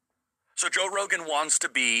 So Joe Rogan wants to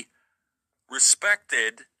be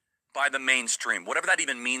respected by the mainstream, whatever that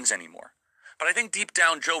even means anymore. But I think deep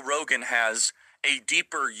down, Joe Rogan has a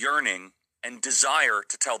deeper yearning and desire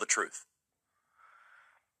to tell the truth.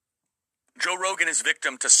 Joe Rogan is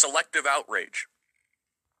victim to selective outrage.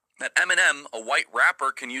 That Eminem, a white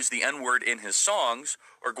rapper, can use the N-word in his songs,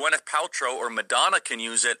 or Gwyneth Paltrow or Madonna can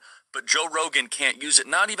use it, but Joe Rogan can't use it,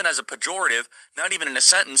 not even as a pejorative, not even in a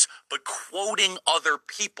sentence, but quoting other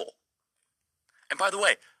people. And by the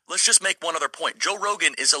way, let's just make one other point. Joe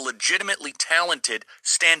Rogan is a legitimately talented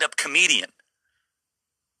stand-up comedian.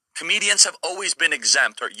 Comedians have always been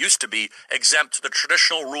exempt, or used to be exempt to the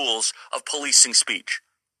traditional rules of policing speech.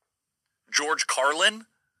 George Carlin,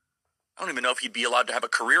 I don't even know if he'd be allowed to have a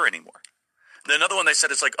career anymore. Then another one they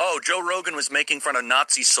said is Joe Rogan was making fun of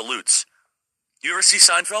Nazi salutes. You ever see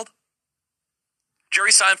Seinfeld?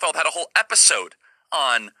 Jerry Seinfeld had a whole episode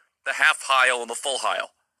on the half Heil and the full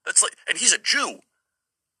Heil. And he's a Jew.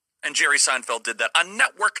 And Jerry Seinfeld did that on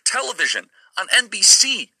network television. On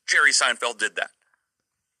NBC, Jerry Seinfeld did that.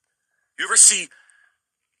 You ever see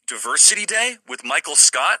Diversity Day with Michael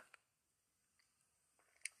Scott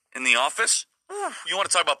in The Office? You want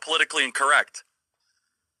to talk about politically incorrect.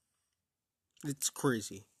 It's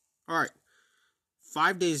crazy. All right.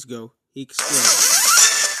 5 days ago, he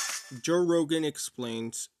explained. Joe Rogan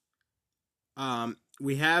explains.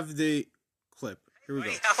 We have the clip. Here we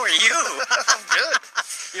go. How are you? I'm good.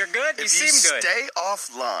 You're good? You seem good. Stay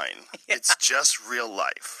offline, it's just real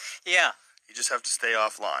life. Yeah. You just have to stay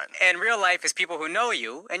offline. And real life is people who know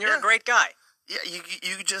you, and you're a great guy. Yeah,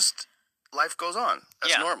 you just, life goes on.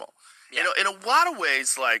 That's normal. Yeah. In a lot of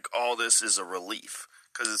ways, all this is a relief.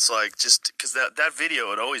 Because it's because that video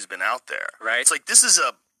had always been out there. Right. It's this is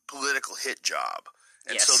a political hit job.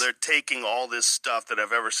 And so they're taking all this stuff that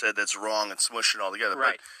I've ever said that's wrong and smushing it all together.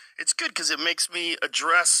 Right. But it's good because it makes me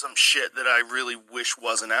address some shit that I really wish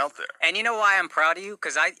wasn't out there. And you know why I'm proud of you?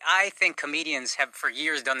 Because I think comedians have for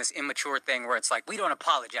years done this immature thing where it's we don't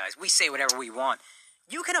apologize. We say whatever we want.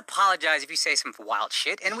 You can apologize if you say some wild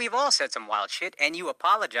shit, and we've all said some wild shit, and you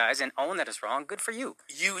apologize and own that it's wrong. Good for you.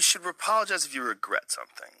 You should apologize if you regret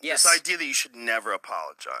something. Yes. This idea that you should never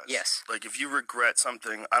apologize. Yes. If you regret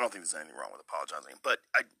something, I don't think there's anything wrong with apologizing. But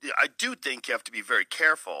I do think you have to be very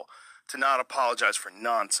careful to not apologize for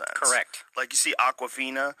nonsense. Correct. You see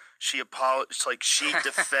Aquafina, she she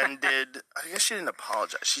defended, I guess she didn't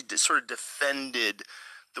apologize. She sort of defended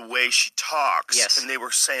the way she talks. Yes. And they were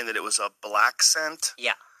saying that it was a black scent.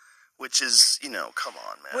 Yeah. Which is, come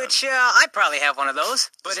on, man. Which, I probably have one of those.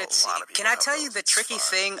 But There's a lot of people can I tell you the tricky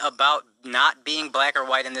thing about not being black or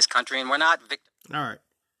white in this country, and we're not victims. All right.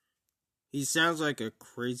 He sounds like a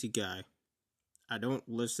crazy guy. I don't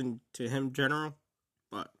listen to him, general,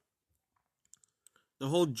 but The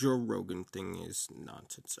whole Joe Rogan thing is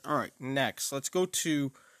nonsense. All right, next. Let's go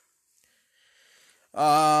to...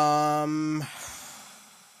 Well,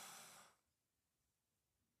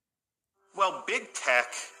 big tech,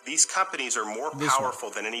 these companies are more powerful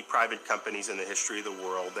than any private companies in the history of the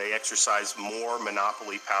world. They exercise more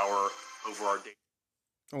monopoly power over our data.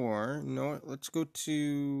 Or, no, let's go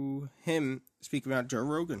to him speaking about Joe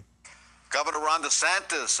Rogan. Governor Ron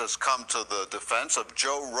DeSantis has come to the defense of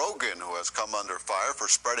Joe Rogan, who has come under fire for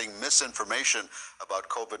spreading misinformation about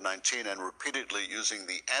COVID-19 and repeatedly using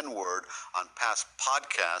the N-word on past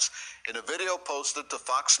podcasts. In a video posted to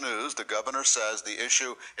Fox News, the governor says the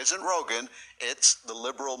issue isn't Rogan, it's the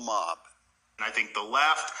liberal mob. And I think the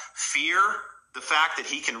left fear the fact that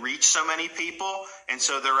he can reach so many people, and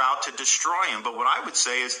so they're out to destroy him. But what I would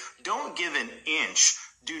say is, don't give an inch.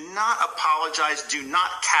 Do not apologize. Do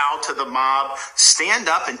not cow to the mob. Stand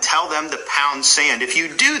up and tell them to pound sand. If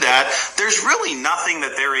you do that, there's really nothing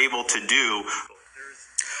that they're able to do.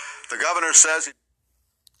 The governor says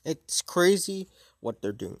it's crazy what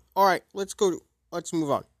they're doing. All right, let's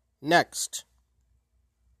move on. Next.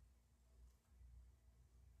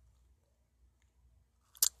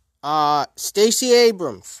 Stacey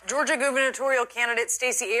Abrams. Georgia gubernatorial candidate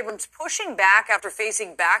Stacey Abrams pushing back after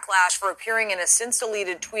facing backlash for appearing in a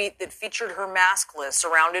since-deleted tweet that featured her maskless,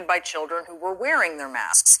 surrounded by children who were wearing their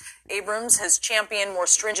masks. Abrams has championed more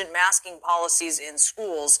stringent masking policies in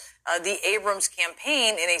schools. The Abrams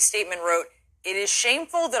campaign, in a statement, wrote, "It is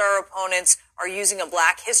shameful that our opponents are using a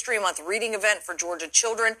Black History Month reading event for Georgia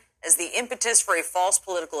children as the impetus for a false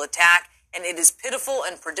political attack, and it is pitiful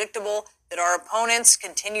and predictable that our opponents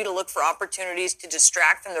continue to look for opportunities to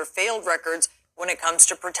distract from their failed records when it comes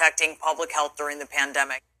to protecting public health during the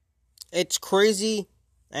pandemic." It's crazy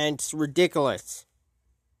and it's ridiculous.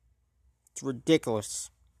 It's ridiculous.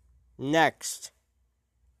 Next.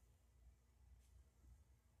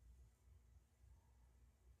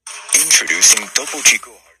 Introducing Topo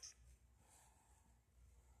Chico.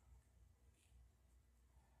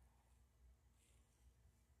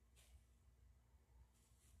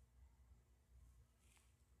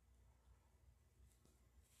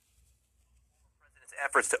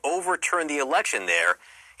 Efforts to overturn the election there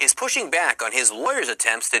is pushing back on his lawyer's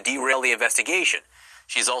attempts to derail the investigation.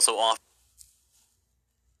 She's also off.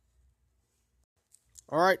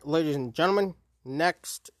 All right, ladies and gentlemen,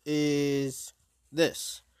 next is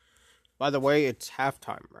this. By the way, it's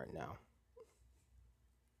halftime right now.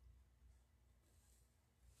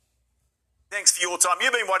 Thanks for your time.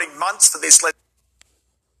 You've been waiting months for this.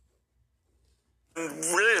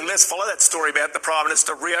 Really, let's follow that story about the Prime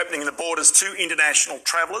Minister reopening the borders to international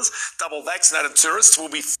travellers. Double vaccinated tourists will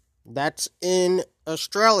be That's in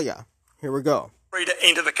Australia. Here we go. free to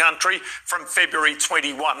enter the country from February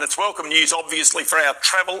 21. It's welcome news, obviously, for our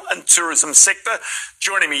travel and tourism sector.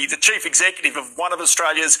 Joining me, the Chief Executive of one of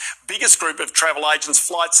Australia's biggest group of travel agents,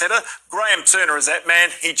 Flight Centre, Graham Turner is that man.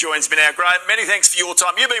 He joins me now. Graham, many thanks for your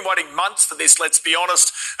time. You've been waiting months for this, let's be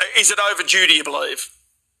honest. Is it overdue, do you believe?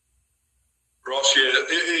 Ross, yeah,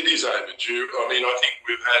 it is overdue. I mean, I think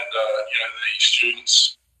we've had, these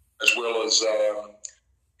students as well as,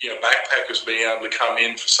 backpackers being able to come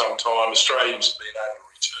in for some time, Australians being able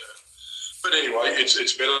to return. But anyway,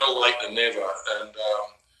 it's better late than never, and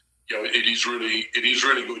it is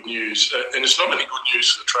really good news. And it's not only good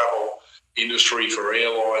news for the travel industry, for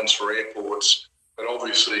airlines, for airports, but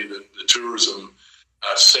obviously the tourism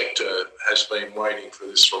sector has been waiting for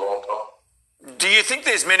this for a long time. Do you think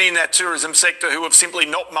there's many in that tourism sector who have simply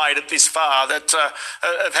not made it this far, that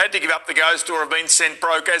have had to give up the ghost or have been sent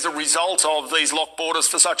broke as a result of these locked borders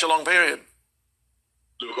for such a long period?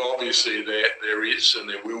 Look, obviously there is and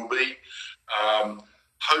there will be.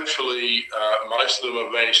 Hopefully most of them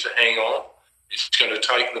have managed to hang on. It's going to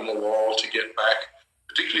take them a while to get back,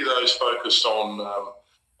 particularly those focused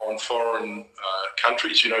on foreign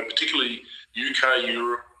countries, particularly UK,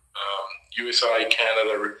 Europe, USA,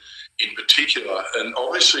 Canada in particular. And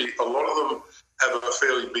obviously a lot of them have a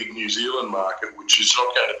fairly big New Zealand market, which is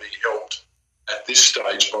not going to be helped at this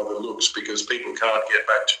stage by the looks because people can't get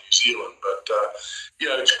back to New Zealand. But,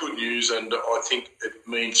 it's good news, and I think it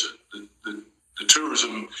means that the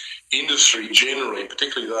tourism industry generally,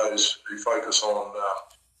 particularly those who focus on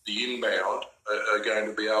the inbound, are going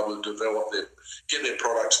to be able to get their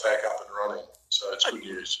products back up and running. So it's good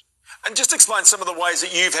news. And just explain some of the ways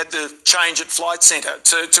that you've had to change at Flight Centre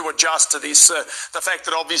to adjust to this. The fact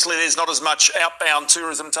that obviously there's not as much outbound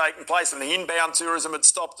tourism taking place and the inbound tourism had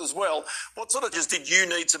stopped as well. What sort of just did you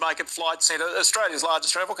need to make at Flight Centre, Australia's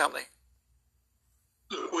largest travel company?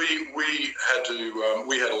 Look, we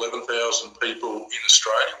had 11,000 people in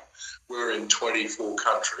Australia. we're in 24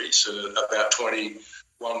 countries and about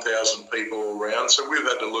 21,000 people around. So we've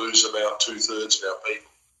had to lose about 2/3 of our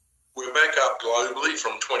people. We're back up globally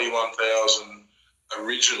from 21,000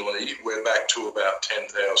 originally. We're back to about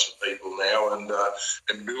 10,000 people now, and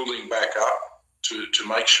building back up to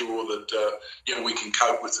make sure that we can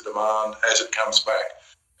cope with the demand as it comes back.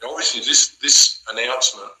 And obviously, this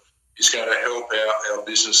announcement is going to help our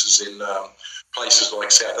businesses in places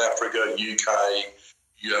like South Africa, UK,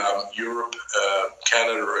 Europe,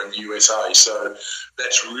 Canada, and USA. So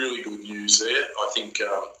that's really good news there. I think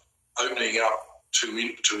opening up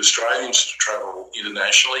to Australians to travel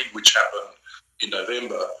internationally, which happened in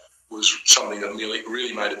November, was something that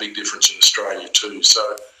really made a big difference in Australia too.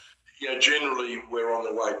 So, generally we're on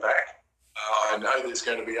the way back. I know there's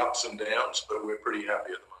going to be ups and downs, but we're pretty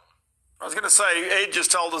happy at the moment. I was going to say, Ed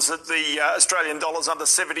just told us that the Australian dollar's under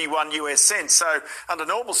 71 US cents. So under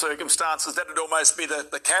normal circumstances, that would almost be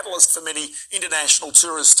the catalyst for many international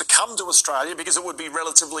tourists to come to Australia because it would be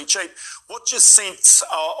relatively cheap. What's your sense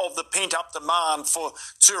of the pent-up demand for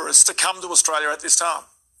tourists to come to Australia at this time?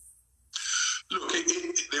 Look,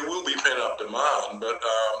 there will be pent-up demand, but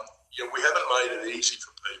we haven't made it easy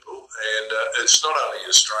for people. And it's not only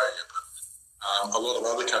Australia, but a lot of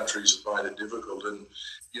other countries have made it difficult. And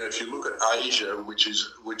if you look at Asia, which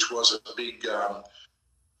was a big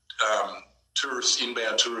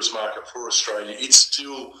inbound tourist market for Australia, it's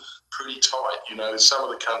still pretty tight. Some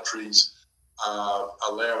of the countries are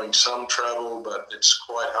allowing some travel, but it's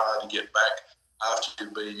quite hard to get back after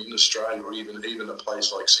you've been in Australia, or even a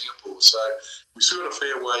place like Singapore. So we've still got a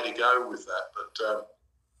fair way to go with that. But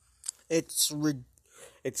it's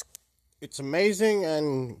amazing,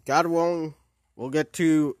 and God willing, we'll get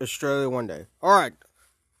to Australia one day. All right.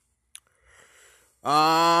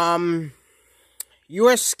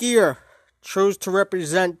 U.S. skier chose to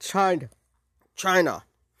represent China.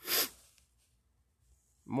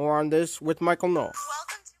 More on this with Michael Noll.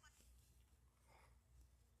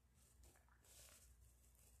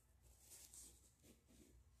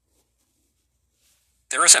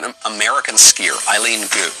 There is an American skier, Eileen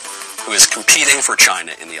Gu, who is competing for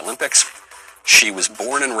China in the Olympics. She was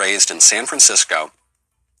born and raised in San Francisco,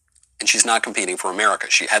 and she's not competing for America.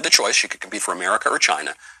 She had the choice. She could compete for America or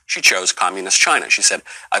China. She chose Communist China. She said,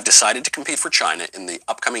 I've decided to compete for China in the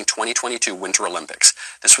upcoming 2022 Winter Olympics.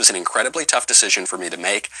 This was an incredibly tough decision for me to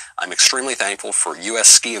make. I'm extremely thankful for U.S.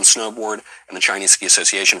 Ski and Snowboard and the Chinese Ski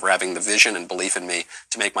Association for having the vision and belief in me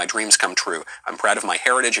to make my dreams come true. I'm proud of my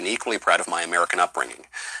heritage and equally proud of my American upbringing.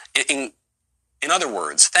 In other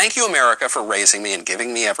words, thank you, America, for raising me and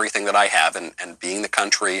giving me everything that I have and being the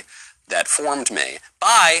country that formed me.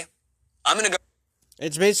 Bye. I'm going to go.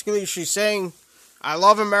 It's basically she's saying, I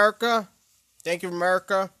love America. Thank you,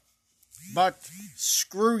 America. But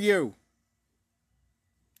screw you.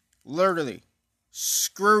 Literally.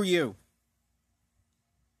 Screw you.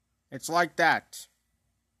 It's like that.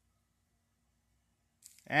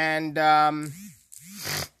 And,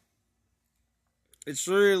 it's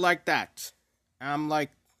really like that. I'm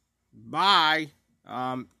like, bye,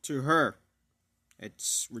 to her.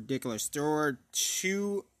 It's ridiculous.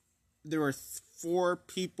 There were 4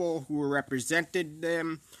 people who represented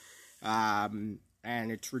them, and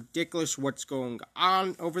it's ridiculous what's going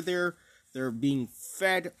on over there. They're being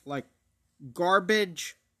fed like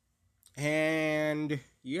garbage, and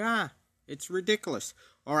yeah, it's ridiculous.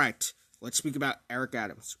 All right, let's speak about Eric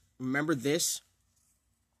Adams. Remember this?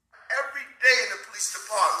 Every day in the police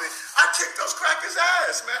department, I kicked those crackers'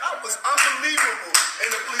 ass, man. I was unbelievable in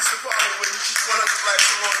the police department with each one of the black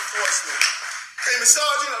law enforcement. Came a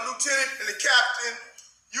sergeant, a lieutenant, and a captain.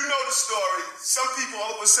 You know the story. Some people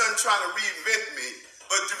all of a sudden trying to reinvent me.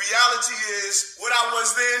 But the reality is, what I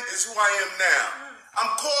was then is who I am now.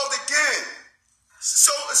 I'm called again. So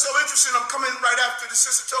interesting. I'm coming right after the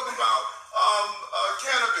sister talking about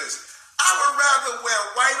cannabis. I would rather wear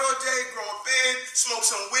white all day, grow a beard, smoke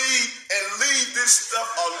some weed, and leave this stuff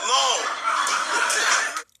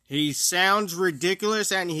alone. He sounds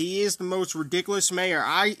ridiculous, and he is the most ridiculous mayor.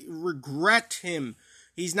 I regret him.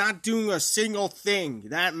 He's not doing a single thing.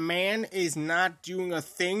 That man is not doing a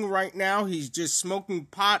thing right now. He's just smoking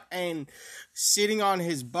pot and sitting on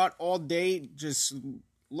his butt all day, just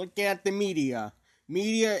looking at the media.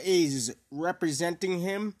 Media is representing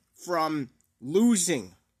him from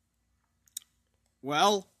losing.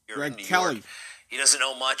 Well, Greg Kelly. He doesn't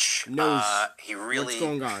know much. Knows he really what's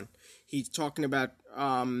going on. He's talking about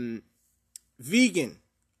vegan.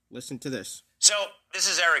 Listen to this. So this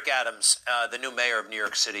is Eric Adams, the new mayor of New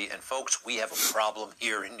York City. And folks, we have a problem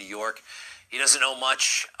here in New York. He doesn't know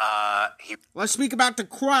much. Let's speak about the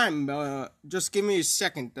crime. Just give me a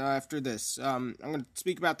second after this. I'm going to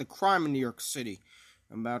speak about the crime in New York City.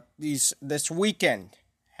 About this weekend.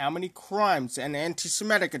 How many crimes and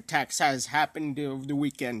anti-Semitic attacks has happened over the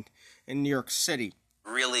weekend in New York City?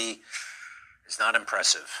 Really is not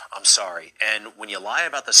impressive. I'm sorry. And when you lie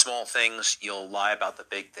about the small things, you'll lie about the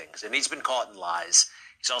big things. And he's been caught in lies.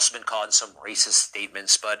 He's also been caught in some racist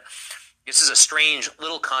statements. But this is a strange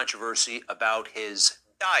little controversy about his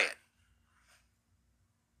diet.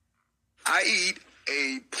 I eat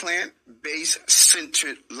a plant-based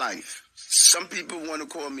centered life. Some people want to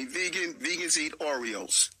call me vegan. Vegans eat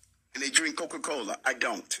Oreos and they drink Coca-Cola. I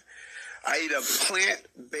don't. I eat a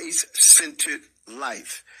plant-based centered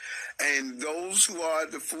life. And those who are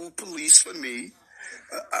the food police for me,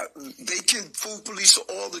 they can food police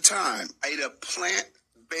all the time. I eat a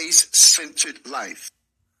plant-based centered life.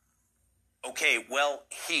 Okay, well,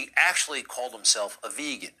 he actually called himself a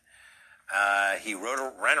vegan. He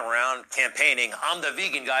ran around campaigning, "I'm the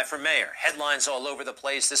vegan guy for mayor." Headlines all over the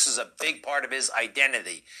place. This is a big part of his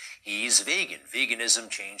identity. He's vegan. Veganism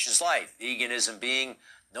changed his life. Veganism being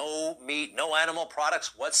no meat, no animal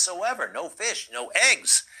products whatsoever, no fish, no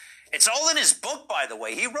eggs. It's all in his book, by the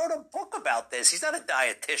way. He wrote a book about this. He's not a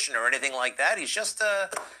dietitian or anything like that. He's just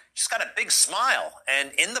got a big smile.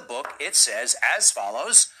 And in the book, it says as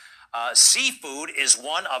follows. Seafood is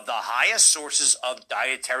one of the highest sources of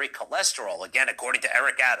dietary cholesterol, again, according to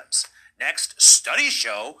Eric Adams. Next, studies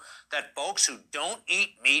show that folks who don't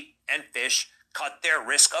eat meat and fish cut their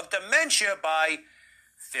risk of dementia by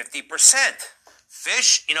 50%.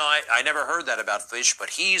 Fish, I never heard that about fish,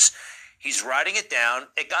 but he's writing it down.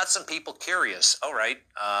 It got some people curious. All right,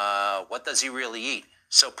 what does he really eat?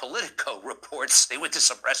 So Politico reports they went to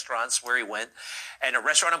some restaurants where he went, and a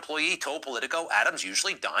restaurant employee told Politico Adams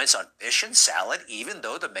usually dines on fish and salad, even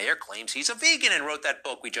though the mayor claims he's a vegan and wrote that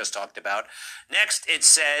book we just talked about. Next, it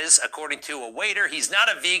says, according to a waiter, he's not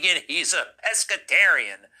a vegan, he's a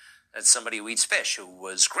pescatarian. That's somebody who eats fish, who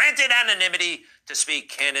was granted anonymity to speak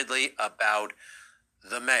candidly about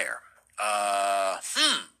the mayor.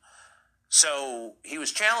 So he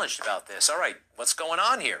was challenged about this. All right, what's going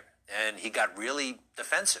on here? And he got really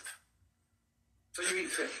defensive. So you eat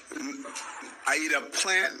fish? I eat a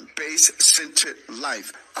plant-based centered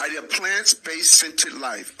life. I eat a plant-based centered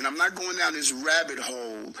life. And I'm not going down this rabbit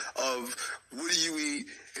hole of what do you eat?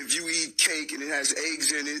 If you eat cake and it has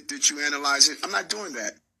eggs in it, did you analyze it? I'm not doing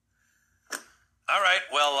that. All right,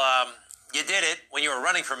 well, you did it when you were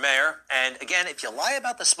running for mayor. And again, if you lie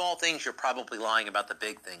about the small things, you're probably lying about the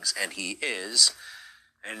big things. And he is.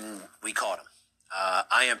 And we caught him.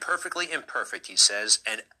 I am perfectly imperfect, he says,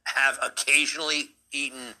 and have occasionally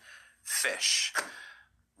eaten fish.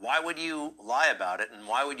 Why would you lie about it, and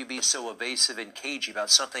why would you be so evasive and cagey about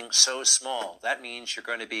something so small? That means you're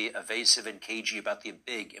going to be evasive and cagey about the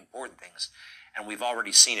big, important things, and we've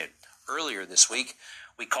already seen it. Earlier this week,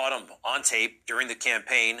 we caught him on tape during the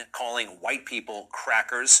campaign calling white people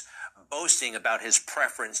crackers, boasting about his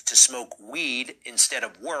preference to smoke weed instead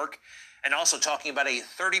of work, and also talking about a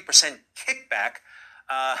 30% kickback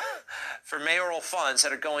for mayoral funds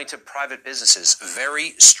that are going to private businesses.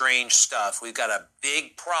 Very strange stuff. We've got a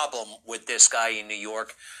big problem with this guy in New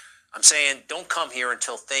York. I'm saying don't come here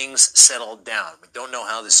until things settle down. We don't know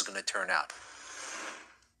how this is going to turn out.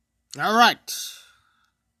 All right.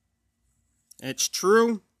 It's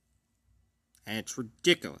true, and it's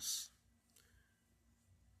ridiculous.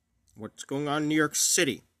 What's going on in New York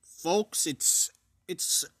City? Folks, it's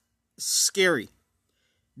scary.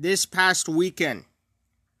 This past weekend,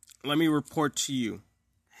 let me report to you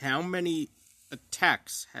how many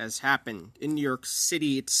attacks has happened in New York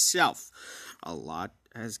City itself. A lot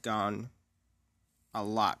has been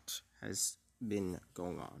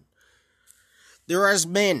going on. There has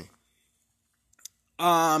been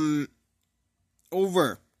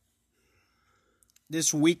over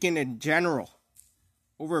this weekend in general,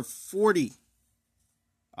 over 40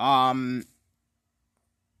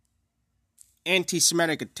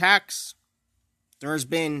 anti-Semitic attacks. There has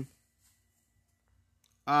been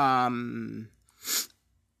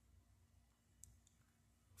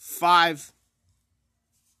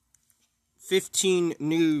 15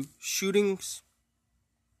 new shootings.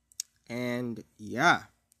 And yeah,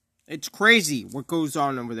 it's crazy what goes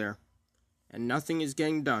on over there. And nothing is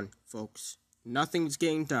getting done, folks. Nothing's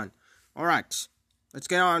getting done. All right, let's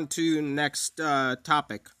get on to the next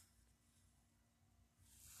topic.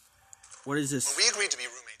 What is this? When we agreed to be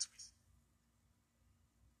roommates.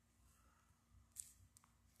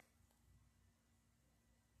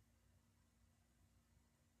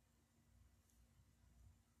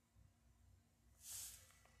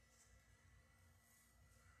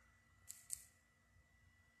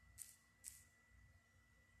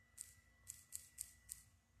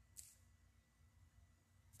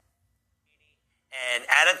 And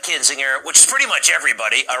Adam Kinzinger, which is pretty much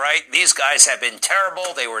everybody, all right? These guys have been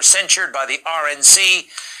terrible. They were censured by the RNC.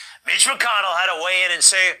 Mitch McConnell had to weigh in and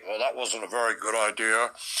say, well, that wasn't a very good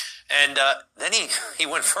idea. And then he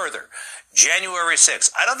went further. January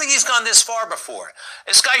 6th. I don't think he's gone this far before.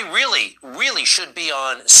 This guy really, really should be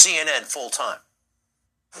on CNN full time.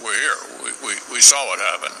 We're here. We saw what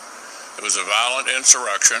happened. It was a violent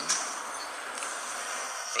insurrection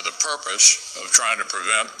for the purpose of trying to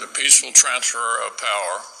prevent the peaceful transfer of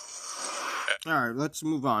power. All right, let's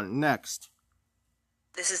move on. Next.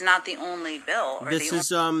 This is not the only bill. This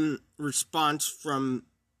is response from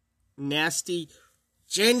Nasty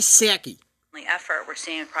Jen Psaki. Effort we're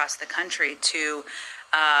seeing across the country to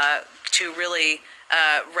really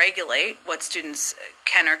regulate what students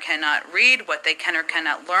can or cannot read, what they can or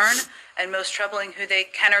cannot learn, and most troubling, who they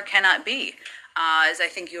can or cannot be. As I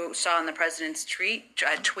think you saw in the president's tweet,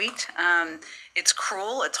 it's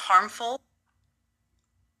cruel, it's harmful.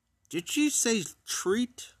 Did you say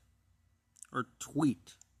treat or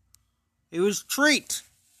tweet? It was treat.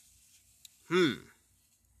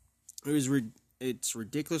 It's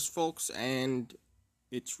ridiculous, folks, and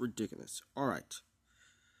it's ridiculous. All right.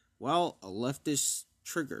 Well, a leftist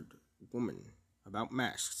triggered woman about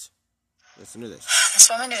masks. Listen to this. This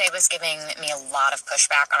woman today was giving me a lot of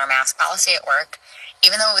pushback on our mask policy at work,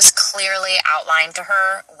 even though it was clearly outlined to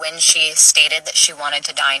her when she stated that she wanted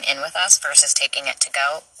to dine in with us versus taking it to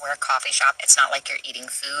go. We're a coffee shop. It's not like you're eating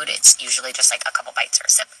food. It's usually just like a couple bites or a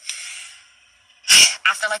sip.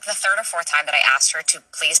 After like the third or fourth time that I asked her to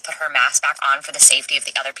please put her mask back on for the safety of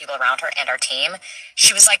the other people around her and our team,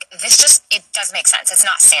 she was like, it doesn't make sense. It's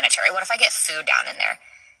not sanitary. What if I get food down in there?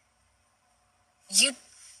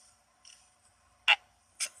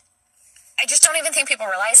 I just don't even think people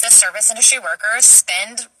realize that service industry workers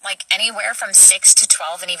spend like anywhere from 6 to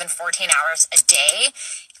 12 and even 14 hours a day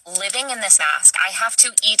living in this mask. I have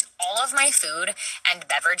to eat all of my food and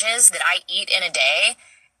beverages that I eat in a day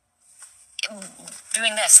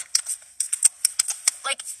doing this.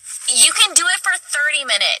 Like, you can do it for 30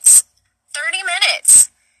 minutes. 30 minutes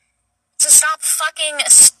to stop fucking...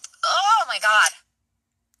 Oh, my God.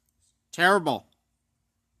 Terrible.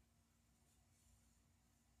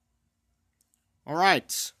 All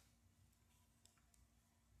right.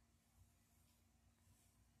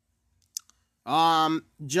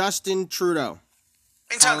 Justin Trudeau.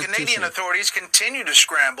 Meantime, Canadian authorities continue to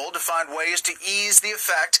scramble to find ways to ease the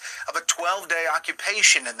effect of a 12-day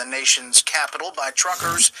occupation in the nation's capital by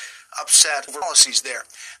truckers upset over policies there.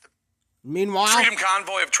 Meanwhile, Freedom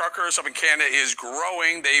Convoy of truckers up in Canada is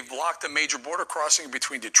growing. They've blocked the major border crossing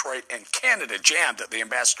between Detroit and Canada, jammed at the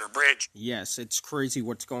Ambassador Bridge. Yes, it's crazy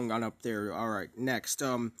what's going on up there. All right, next.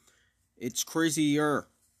 It's crazier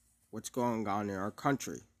what's going on in our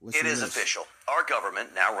country. It is official. Our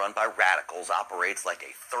government, now run by radicals, operates like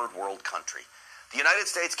a third world country. The United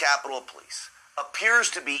States Capitol Police appears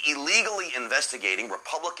to be illegally investigating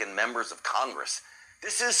Republican members of Congress.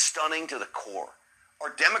 This is stunning to the core.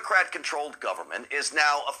 Our Democrat-controlled government is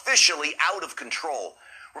now officially out of control.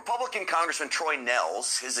 Republican Congressman Troy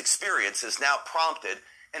Nehls, his experience has now prompted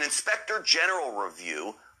an Inspector General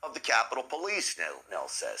review of the Capitol Police, Nehls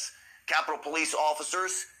says. Capitol Police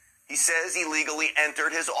officers, he says, illegally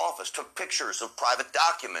entered his office, took pictures of private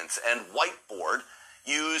documents and whiteboard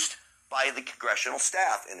used by the congressional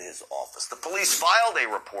staff in his office. The police filed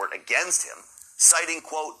a report against him, citing,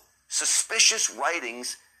 quote, suspicious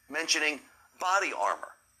writings mentioning body armor.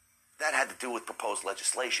 That had to do with proposed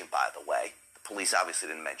legislation, by the way. The police obviously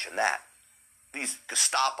didn't mention that. These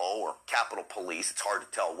Gestapo or Capitol Police, it's hard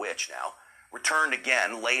to tell which now, returned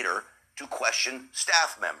again later to question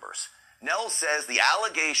staff members. Nehls says the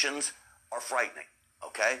allegations are frightening,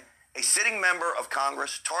 okay? A sitting member of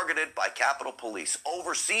Congress targeted by Capitol Police,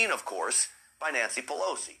 overseen, of course, by Nancy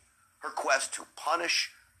Pelosi. Her quest to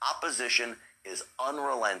punish opposition is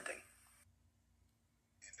unrelenting.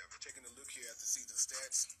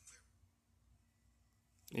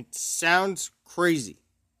 It sounds crazy.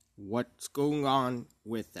 What's going on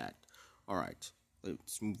with that? All right,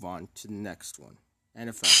 let's move on to the next one.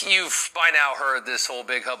 NFL. You've by now heard this whole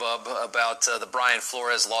big hubbub about the Brian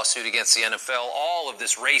Flores lawsuit against the NFL. All of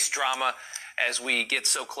this race drama as we get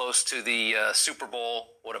so close to the Super Bowl.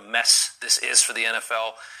 What a mess this is for the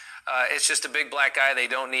NFL. It's just a big black guy they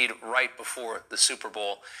don't need right before the Super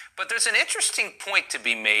Bowl. But there's an interesting point to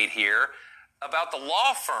be made here about the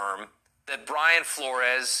law firm that Brian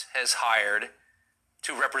Flores has hired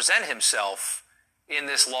to represent himself in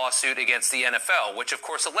this lawsuit against the NFL, which of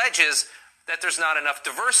course alleges that there's not enough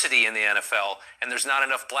diversity in the NFL and there's not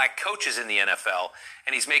enough black coaches in the NFL.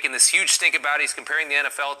 And he's making this huge stink about it. He's comparing the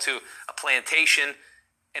NFL to a plantation.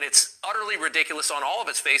 And it's utterly ridiculous on all of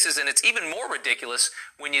its faces, and it's even more ridiculous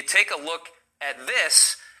when you take a look at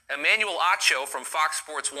this. Emmanuel Acho from Fox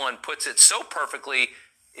Sports 1 puts it so perfectly.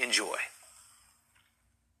 Enjoy.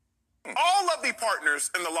 All of the partners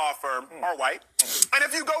in the law firm are white. And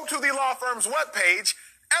if you go to the law firm's webpage,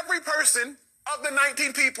 every person of the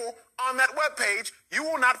 19 people on that webpage, you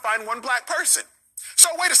will not find one black person. So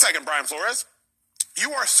wait a second, Brian Flores.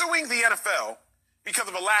 You are suing the NFL because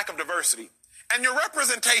of a lack of diversity. And your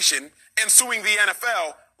representation in suing the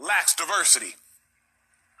NFL lacks diversity.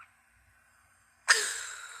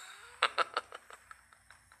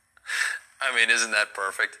 I mean, isn't that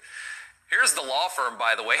perfect? Here's the law firm,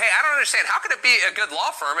 by the way. Hey, I don't understand. How can it be a good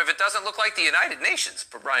law firm if it doesn't look like the United Nations?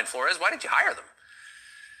 But Brian Flores, why did you hire them?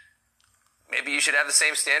 Maybe you should have the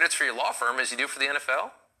same standards for your law firm as you do for the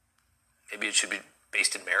NFL. Maybe it should be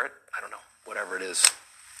based in merit. I don't know. Whatever it is.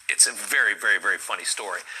 It's a very, very, very funny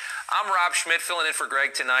story. I'm Rob Schmidt filling in for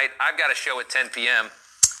Greg tonight. I've got a show at 10 p.m.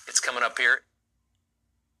 It's coming up here.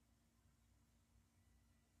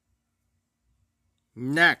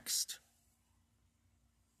 Next.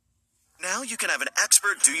 Now you can have an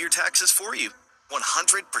expert do your taxes for you.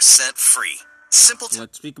 100% free. Simple.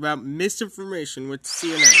 Let's speak about misinformation with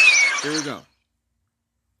CNN. Here we go.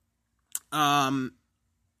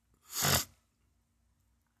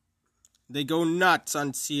 They go nuts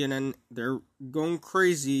on CNN. They're going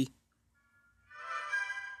crazy.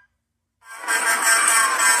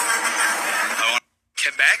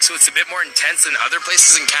 Quebec, so it's a bit more intense than other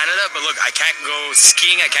places in Canada. But look, I can't go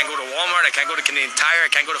skiing, I can't go to Walmart, I can't go to Canadian Tire, I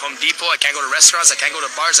can't go to Home Depot, I can't go to restaurants, I can't go to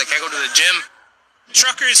bars, I can't go to the gym.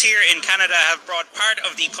 Truckers here in Canada have brought part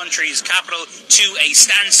of the country's capital to a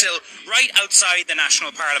standstill right outside the National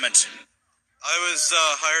Parliament. I was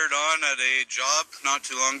hired on at a job not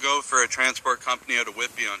too long ago for a transport company out of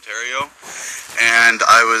Whitby, Ontario, and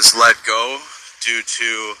I was let go due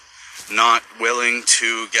to not willing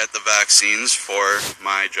to get the vaccines for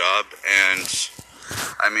my job. And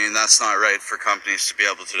I mean, that's not right for companies to be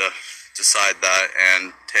able to decide that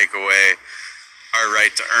and take away our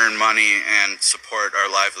right to earn money and support our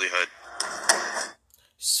livelihood.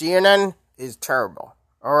 CNN is terrible.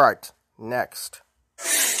 Alright, next.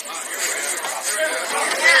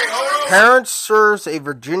 Parent serves a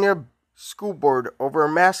Virginia school board over a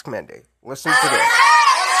mask mandate. Listen to this.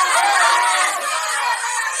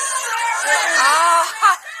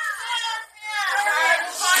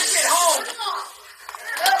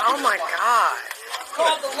 Oh my God.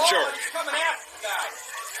 Called the law is coming after you guys.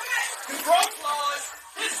 You broke laws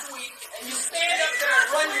this week and you stand up there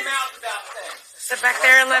and run your mouth about things. Sit back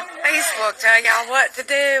there and let Facebook tell y'all what to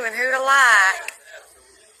do and who to like.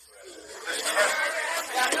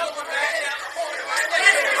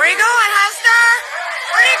 Where you going, Hester?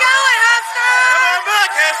 Where you going, Hester? Come on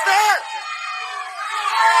back, Hester!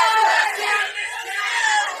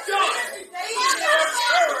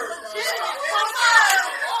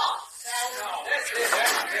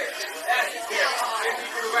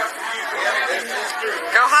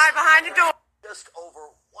 Go hide behind the door. Just over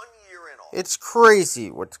 1 year in all. It's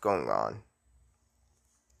crazy what's going on.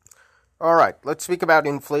 Alright, let's speak about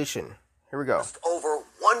inflation. Here we go. Just over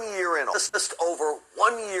 1 year in office. Just over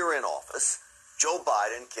 1 year in office, Joe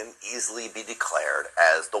Biden can easily be declared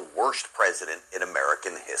as the worst president in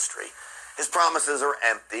American history. His promises are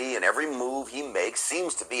empty, and every move he makes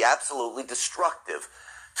seems to be absolutely destructive.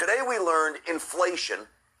 Today we learned inflation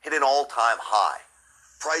hit an all-time high.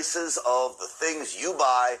 Prices of the things you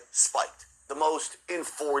buy spiked, the most in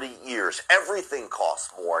 40 years. Everything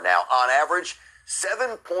costs more now. On average,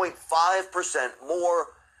 7.5% more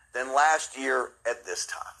than last year at this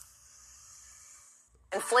time.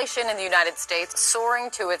 Inflation in the United States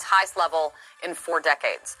soaring to its highest level in 4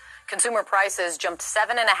 decades. Consumer prices jumped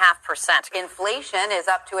 7.5%. Inflation is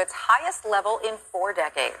up to its highest level in 4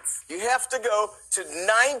 decades. You have to go to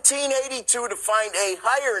 1982 to find a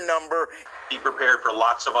higher number. Be prepared for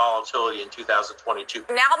lots of volatility in 2022.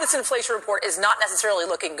 Now this inflation report is not necessarily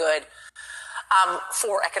looking good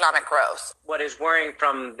for economic growth. What is worrying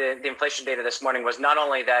from the inflation data this morning was not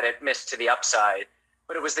only that it missed to the upside,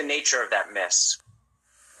 but it was the nature of that miss.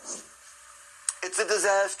 It's a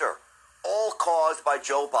disaster, all caused by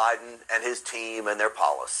Joe Biden and his team and their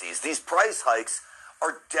policies. These price hikes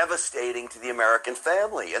are devastating to the American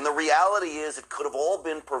family, and the reality is it could have all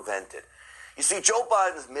been prevented. You see, Joe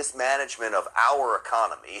Biden's mismanagement of our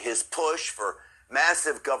economy, his push for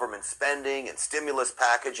massive government spending and stimulus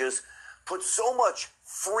packages, put so much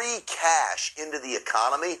free cash into the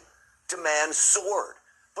economy, demand soared,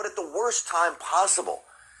 but at the worst time possible,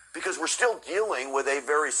 because we're still dealing with a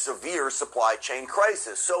very severe supply chain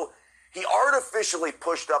crisis. So He artificially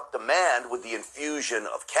pushed up demand with the infusion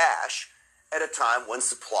of cash at a time when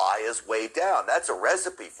supply is way down. That's a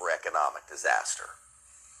recipe for economic disaster.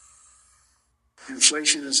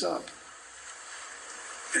 Inflation is up.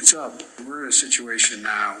 It's up. We're in a situation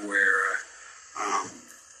now where,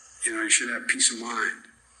 you should have peace of mind.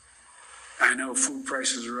 I know food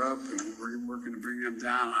prices are up, and we're working to bring them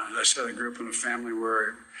down. As I said, I grew up in a family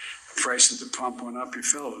where the price at the pump went up, you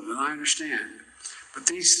felt it, and I understand. But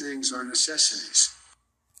these things are necessities.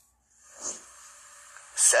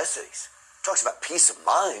 Necessities? Talks about peace of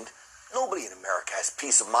mind. Nobody in America has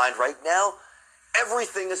peace of mind right now.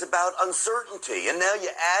 Everything is about uncertainty. And now you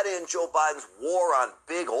add in Joe Biden's war on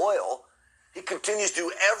big oil. He continues to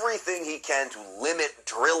do everything he can to limit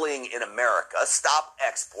drilling in America, stop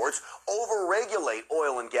exports, overregulate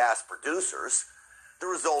oil and gas producers. The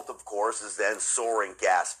result, of course, is then soaring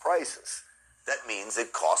gas prices. That means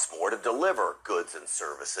it costs more to deliver goods and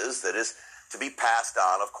services that is to be passed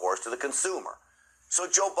on, of course, to the consumer. So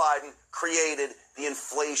Joe Biden created the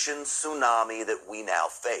inflation tsunami that we now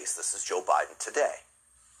face. This is Joe Biden today.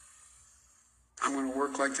 I'm going to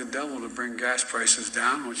work like the devil to bring gas prices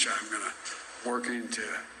down, which I'm going to working to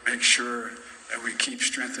make sure that we keep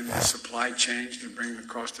strengthening the supply chain to bring the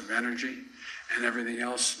cost of energy and everything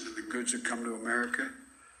else, the goods that come to America,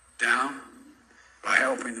 down by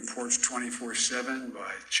helping the ports 24/7,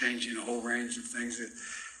 by changing a whole range of things that,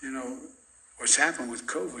 what's happened with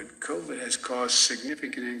COVID. COVID has caused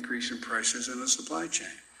significant increase in prices in the supply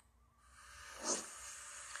chain.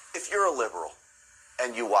 If you're a liberal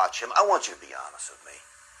and you watch him, I want you to be honest with me.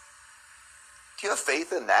 Do you have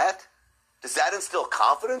faith in that? Does that instill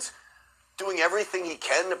confidence? Doing everything he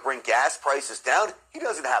can to bring gas prices down? He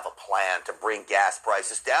doesn't have a plan to bring gas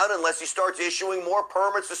prices down unless he starts issuing more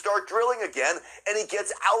permits to start drilling again and he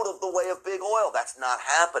gets out of the way of big oil. That's not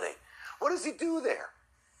happening. What does he do there?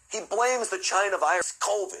 He blames the China virus,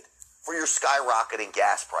 COVID, for your skyrocketing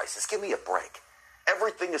gas prices. Give me a break.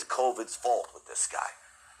 Everything is COVID's fault with this guy.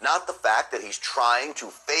 Not the fact that he's trying to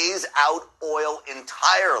phase out oil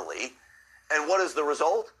entirely. And what is the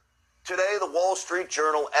result? Today, the Wall Street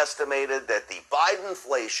Journal estimated that the Biden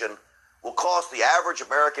inflation will cost the average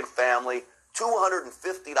American family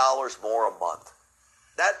 $250 more a month.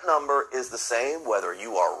 That number is the same whether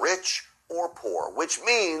you are rich or poor, which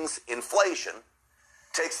means inflation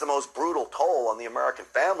takes the most brutal toll on the American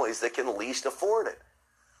families that can least afford it.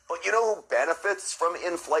 But you know who benefits from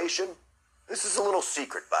inflation? This is a little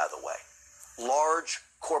secret, by the way. Large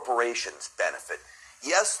corporations benefit.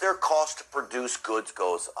 Yes, their cost to produce goods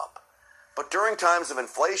goes up. But during times of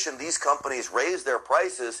inflation, these companies raise their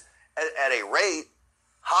prices at a rate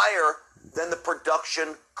higher than the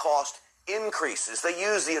production cost increases. They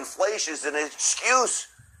use the inflation as an excuse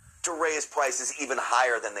to raise prices even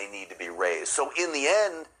higher than they need to be raised. So in the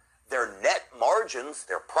end, their net margins,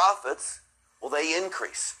 their profits, well, they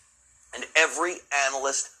increase. And every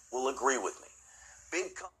analyst will agree with me.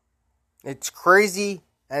 It's crazy,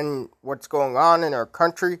 and what's going on in our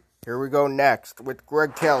country. Here we go next with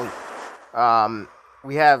Greg Kelly.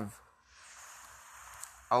 We have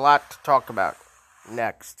a lot to talk about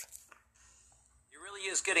next. He really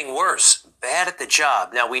is getting worse. Bad at the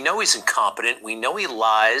job. Now, we know he's incompetent. We know he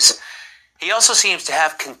lies. He also seems to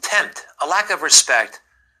have contempt, a lack of respect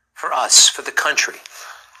for us, for the country.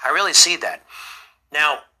 I really see that.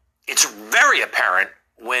 Now, it's very apparent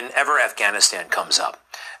whenever Afghanistan comes up.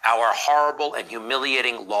 Our horrible and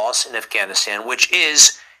humiliating loss in Afghanistan, which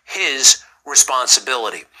is his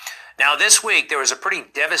responsibility. Now, this week, there was a pretty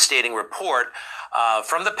devastating report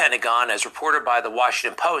from the Pentagon, as reported by the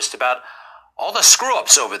Washington Post, about all the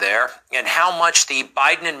screw-ups over there and how much the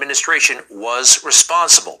Biden administration was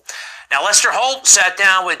responsible. Now, Lester Holt sat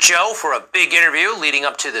down with Joe for a big interview leading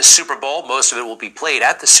up to the Super Bowl. Most of it will be played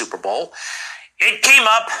at the Super Bowl. It came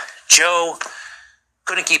up. Joe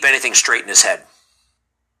couldn't keep anything straight in his head.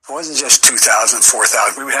 It wasn't just 2,000,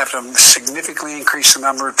 4,000. We would have to significantly increase the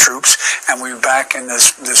number of troops, and we were back in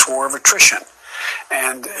this war of attrition.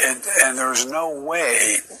 And there was no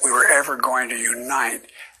way we were ever going to unite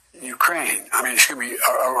Ukraine.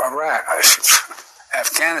 Iraq,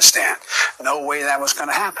 Afghanistan. No way that was going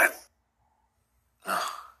to happen.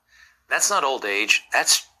 Oh, that's not old age.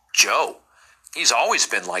 That's Joe. He's always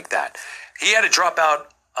been like that. He had to drop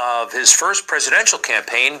out of his first presidential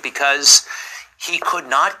campaign because he could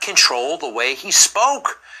not control the way he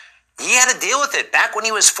spoke. He had to deal with it back when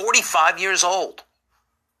he was 45 years old.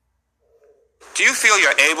 Do you feel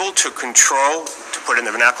you're able to control, to put in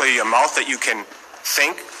the vernacular, your mouth, that you can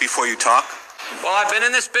think before you talk? Well, I've been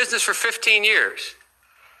in this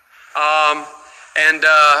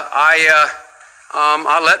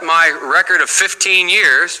I let my record of 15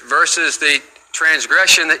 years versus the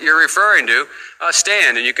transgression that you're referring to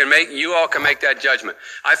stand, and you all can make that judgment.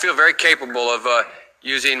 I feel very capable of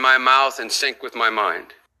using my mouth in sync with my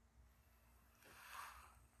mind.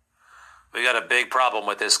 We got a big problem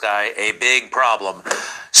with this guy, a big problem.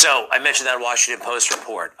 So I mentioned that Washington Post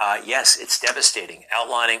report. Yes, it's devastating,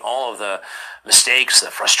 outlining all of the mistakes, the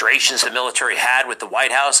frustrations the military had with the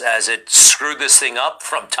White House as it screwed this thing up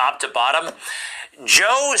from top to bottom.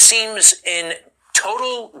 Joe seems in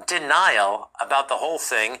total denial about the whole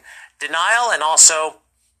thing. Denial and also,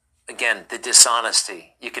 again, the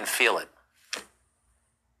dishonesty. You can feel it.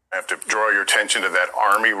 I have to draw your attention to that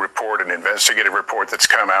Army report, an investigative report that's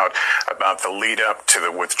come out about the lead up to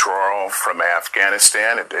the withdrawal from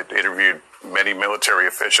Afghanistan. It interviewed many military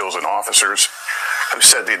officials and officers who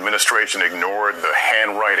said the administration ignored the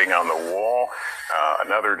handwriting on the wall.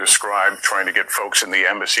 Another described trying to get folks in the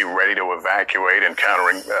embassy ready to evacuate,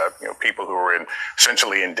 encountering people who were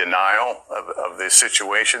essentially in denial of this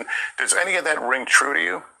situation. Does any of that ring true to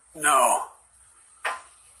you? No.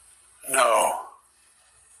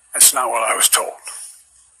 That's not what I was told.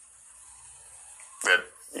 That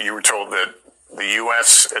you were told that the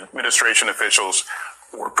U.S. administration officials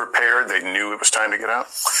were prepared, they knew it was time to get out?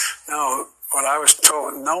 No, what I was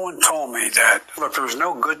told, no one told me that, look, there was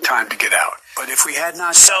no good time to get out. But if we had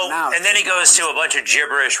not gotten out... And then he goes to a bunch of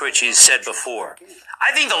gibberish, which he's said before.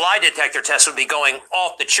 I think the lie detector test would be going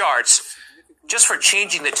off the charts just for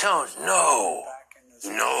changing the tone. No.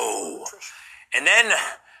 And then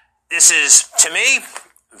this is, to me,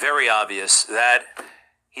 very obvious that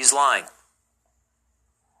he's lying.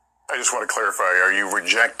 I just want to clarify, are you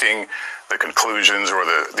rejecting the conclusions or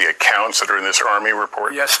the accounts that are in this Army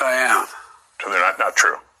report? Yes, I am. So they're not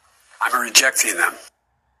true? I'm rejecting them.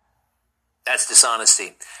 That's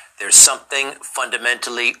dishonesty. There's something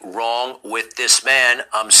fundamentally wrong with this man.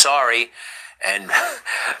 I'm sorry. And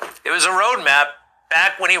it was a roadmap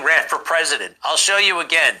back when he ran for president. I'll show you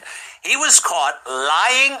again. He was caught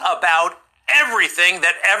lying about everything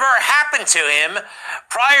that ever happened to him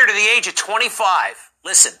prior to the age of 25.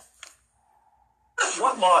 Listen.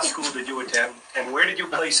 What law school did you attend, and where did you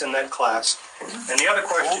place in that class? And the other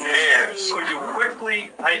question is, could you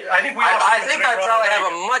quickly... I think I probably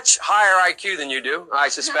have a much higher IQ than you do, I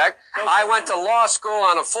suspect. I went to law school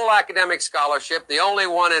on a full academic scholarship, the only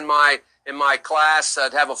one in my class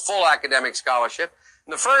to have a full academic scholarship.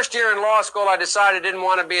 In the first year in law school, I decided I didn't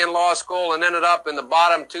want to be in law school and ended up in the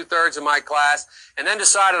bottom 2/3 of my class, and then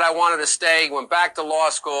decided I wanted to stay, went back to law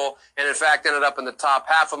school, and in fact ended up in the top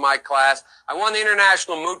half of my class. I won the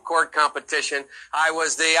international moot court competition. I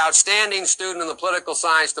was the outstanding student in the political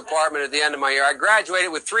science department at the end of my year. I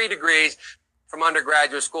graduated with 3 degrees from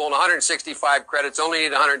undergraduate school and 165 credits, only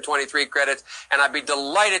need 123 credits, and I'd be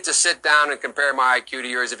delighted to sit down and compare my IQ to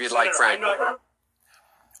yours if you'd like, Frank.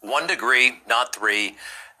 1 degree, not 3,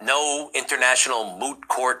 no international moot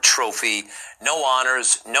court trophy, no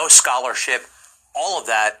honors, no scholarship. All of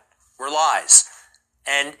that were lies.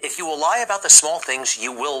 And if you will lie about the small things,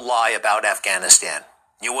 you will lie about Afghanistan.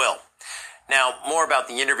 You will. Now, more about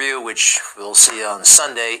the interview, which we'll see on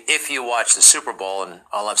Sunday if you watch the Super Bowl, and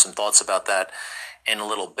I'll have some thoughts about that in a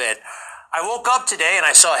little bit. I woke up today and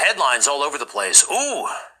I saw headlines all over the place.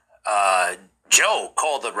 Joe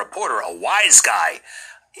called the reporter a wise guy.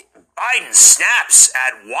 Biden snaps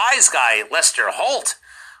at wise guy Lester Holt.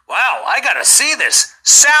 Wow, I gotta see this.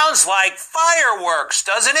 Sounds like fireworks,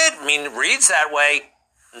 doesn't it? I mean, it reads that way.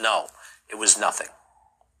 No, it was nothing.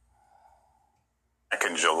 Back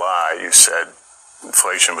in July, you said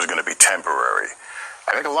inflation was going to be temporary.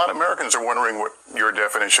 I think a lot of Americans are wondering what your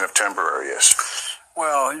definition of temporary is.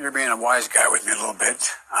 Well, you're being a wise guy with me a little bit,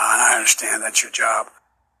 and I understand that's your job.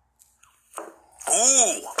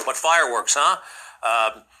 Ooh, what fireworks, huh?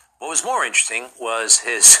 What was more interesting was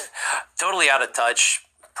his totally out of touch,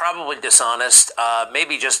 probably dishonest,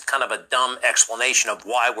 maybe just kind of a dumb explanation of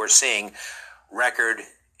why we're seeing record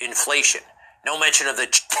inflation. No mention of the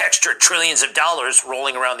extra trillions of dollars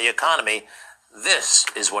rolling around the economy. This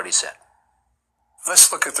is what he said.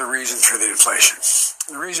 Let's look at the reason for the inflation.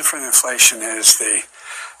 The reason for the inflation is the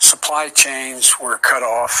supply chains were cut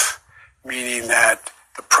off, meaning that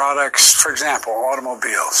the products, for example,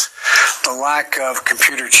 automobiles, the lack of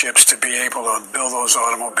computer chips to be able to build those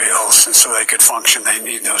automobiles and so they could function, they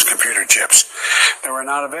need those computer chips. They were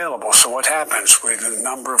not available. So what happens? With the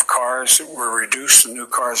number of cars were reduced, the new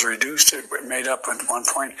cars reduced, it made up at one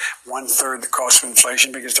point 1/3 the cost of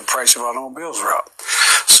inflation because the price of automobiles were up.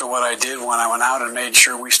 So what I did when I went out and made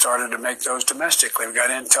sure we started to make those domestically, we got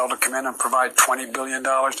Intel to come in and provide $20 billion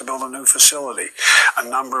to build a new facility. A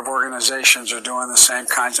number of organizations are doing the same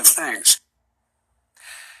kinds of things.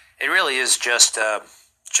 It really is just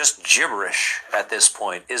gibberish at this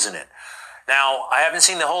point, isn't it? Now, I haven't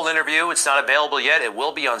seen the whole interview. It's not available yet. It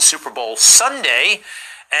will be on Super Bowl Sunday.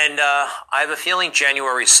 And I have a feeling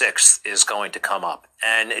January 6th is going to come up.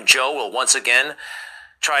 And Joe will once again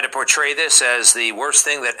try to portray this as the worst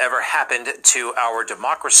thing that ever happened to our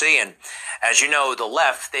democracy. And as you know, the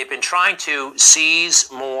left, they've been trying to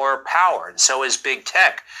seize more power. And so is big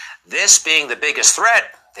tech. This being the biggest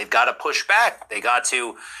threat, they've got to push back. They got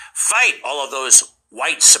to fight all of those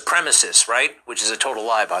white supremacists, right? Which is a total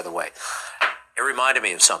lie, by the way. It reminded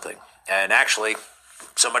me of something. And actually,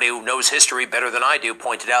 somebody who knows history better than I do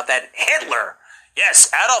pointed out that Hitler,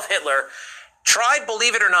 yes, Adolf Hitler, tried,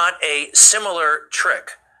 believe it or not, a similar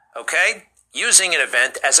trick, okay? Using an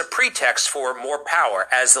event as a pretext for more power,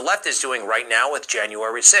 as the left is doing right now with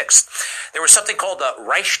January 6th. There was something called the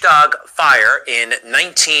Reichstag fire in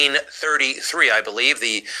 1933, I believe.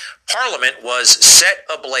 The parliament was set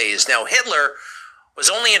ablaze. Now, Hitler was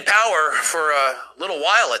only in power for a little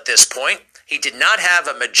while at this point. He did not have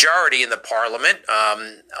a majority in the parliament.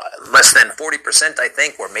 Less than 40%, I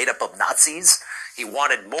think, were made up of Nazis. He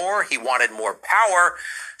wanted more. He wanted more power.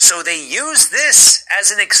 So they used this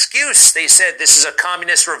as an excuse. They said, this is a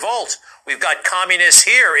communist revolt. We've got communists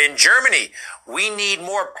here in Germany. We need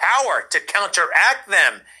more power to counteract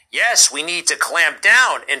them. Yes, we need to clamp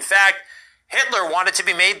down. In fact, Hitler wanted to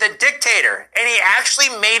be made the dictator, and he actually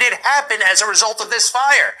made it happen as a result of this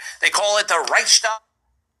fire. They call it the Reichstag.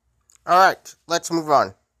 All right, let's move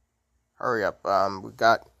on. Hurry up. We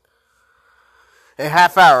got a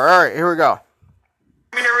half hour. All right, here we go.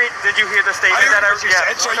 Did you hear the statement that I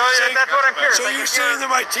said? So that's what I'm curious. So you're saying that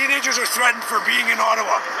my teenagers are threatened for being in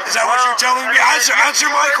Ottawa? Is that what you're telling me? Answer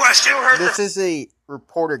my question. This is a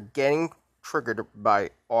reporter getting triggered by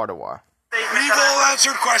Ottawa. We've all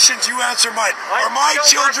answered questions. You answer mine. Are my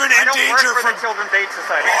children in danger from Children's Aid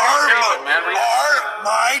Society? Are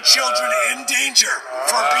my children in danger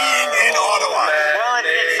for being in Ottawa? Well,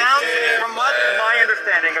 it sounds, from what my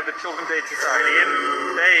understanding of the Children's Aid Society,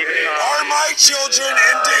 are my children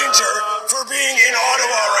in danger for being in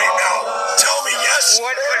Ottawa right now? Tell me yes or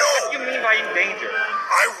no. What do you mean by in danger?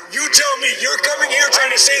 You tell me. You're coming here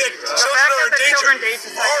trying to say that children are in danger. Children's Aid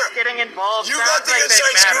Society is getting involved. You got the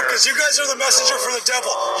inside scoop because you guys are the messenger for the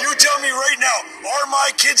devil. You tell me right now, are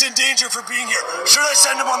my kids in danger for being here? Should I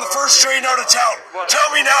send them on the first train out of town? Tell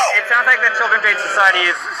me now. It sounds like the Children's Aid Society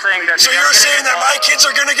is saying that. So you're saying that my kids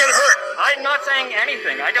are going to get hurt? I'm not saying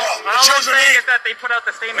anything. I don't. All I'm saying is that they put out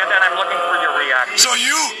the statement, and I'm looking for your reaction. So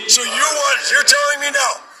you're telling me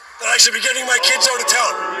now that I should be getting my kids out of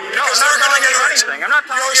town because they're going to get hurt. I'm not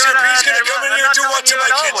telling you that. He's going to come in here and do what to my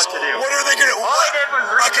kids? What are they going to do?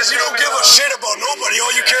 Because you don't give a shit about nobody.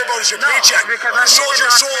 All you care about is your paycheck. You sold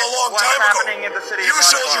your soul a long time ago. You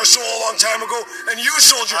sold your soul a long time ago, and you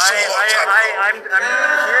sold your soul a long time ago.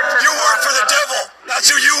 You work for the devil.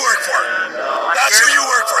 That's who you work for. That's who you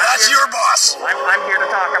work for. That's your boss. I'm here to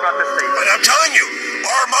talk about this statement. But I'm telling you,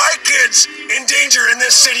 are my kids in danger in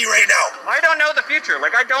this city right now? I don't know the future.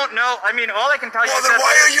 I don't know. I mean, all I can tell you is then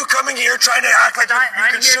why are you coming here trying to act like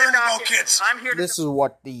you're concerned about kids? This is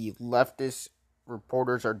what the leftist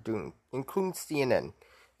reporters are doing, including CNN.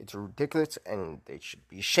 It's ridiculous, and they should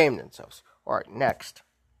be ashamed of themselves. All right, next.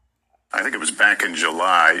 I think it was back in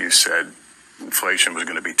July you said inflation was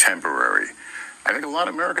going to be temporary. I think a lot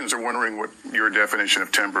of Americans are wondering what your definition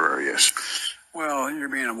of temporary is. Well, you're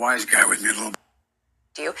being a wise guy with me a little bit.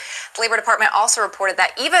 The Labor Department also reported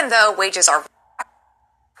that even though wages are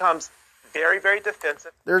becomes very, very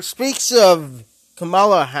defensive. There speaks of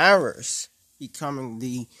Kamala Harris becoming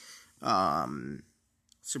the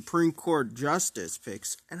Supreme Court Justice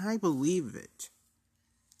picks, and I believe it.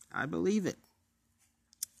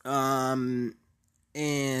 And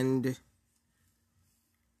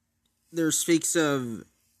there speaks of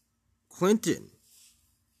Clinton,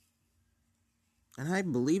 and I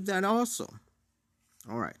believe that also.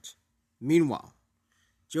 All right. Meanwhile,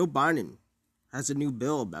 Joe Biden has a new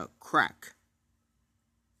bill about crack.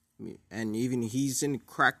 And even he's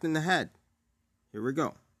cracked in the head. Here we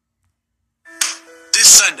go. This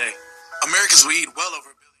Sunday, Americans will eat well over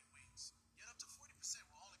 1 billion wings. Yet up to 40%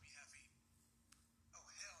 will only be half eaten. Oh,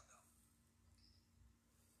 hell no.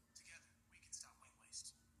 Together, we can stop wing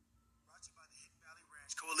waste. Brought to you by the Hidden Valley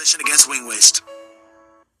Ranch Coalition Against Wing Waste.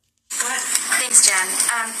 Thanks, Jen.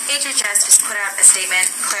 HHS just put out a statement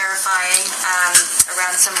clarifying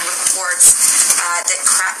around some reports that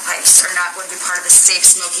crack pipes are not going to be part of the safe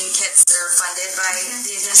smoking kits that are funded by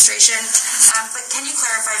the administration. But can you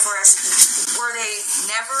clarify for us, were they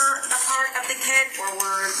never a part of the kit, or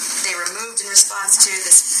were they removed in response to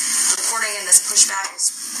this reporting and this pushback?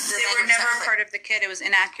 They were never part of the kit. It was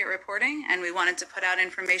inaccurate reporting, and we wanted to put out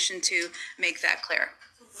information to make that clear.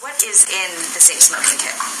 What is in the safe smoking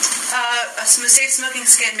kit? A safe smoking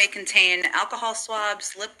kit may contain alcohol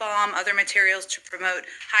swabs, lip balm, other materials to promote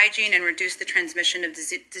hygiene and reduce the transmission of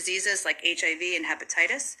diseases like HIV and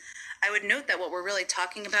hepatitis. I would note that what we're really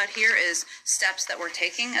talking about here is steps that we're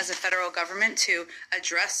taking as a federal government to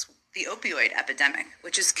address the opioid epidemic,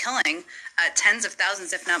 which is killing tens of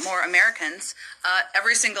thousands, if not more, Americans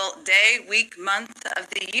every single day, week, month of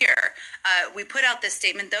the year. We put out this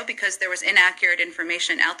statement, though, because there was inaccurate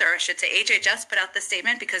information out there. Or I should say HHS put out this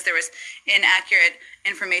statement because there was inaccurate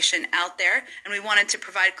information out there, and we wanted to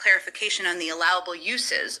provide clarification on the allowable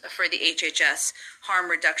uses for the HHS harm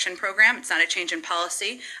reduction program. It's not a change in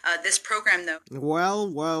policy. This program, though...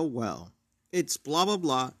 Well. It's blah, blah,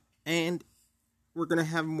 blah, and we're going to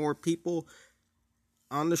have more people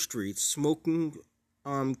on the streets smoking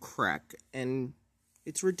crack, and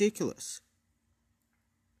it's ridiculous.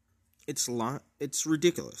 It's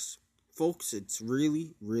ridiculous. Folks, it's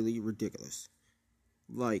really, really ridiculous.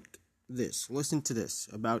 Like this. Listen to this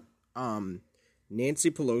about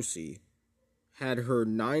Nancy Pelosi had her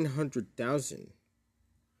 900,000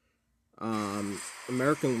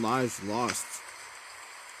 American lives lost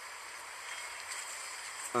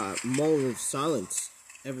moment of silence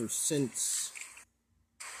ever since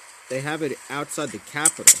they have it outside the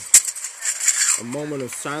Capitol. A moment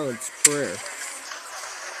of silence prayer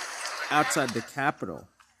outside the Capitol.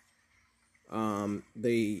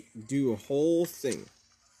 They do a whole thing.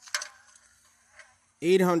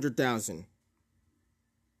 800,000.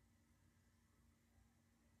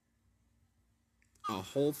 A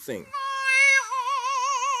whole thing.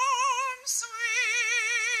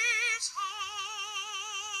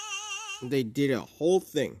 They did a whole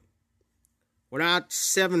thing without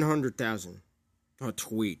 700,000 a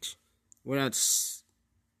tweet, without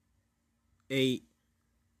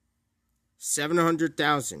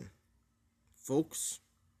 700,000 folks.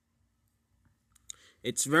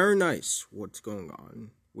 It's very nice what's going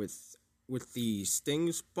on with these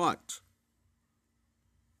things, but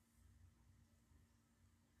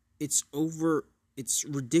it's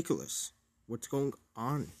ridiculous what's going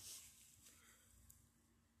on.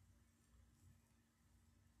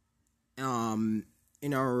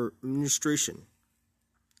 In our administration,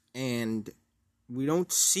 and we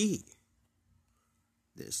don't see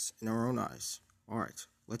this in our own eyes. All right,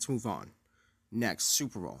 let's move on. Next,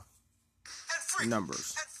 Super Bowl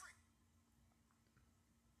numbers.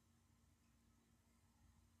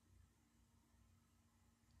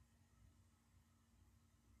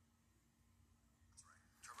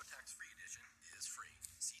 TurboTax Free Edition is free.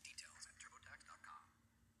 See details at TurboTax.com.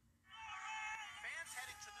 Fans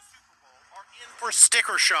heading to the Super Bowl are in for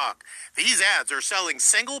sticker shock. These ads are selling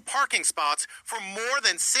single parking spots for more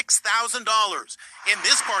than $6,000. In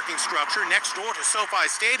this parking structure next door to SoFi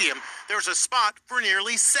Stadium, there's a spot for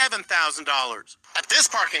nearly $7,000. At this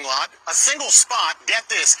parking lot, a single spot, get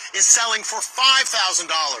this, is selling for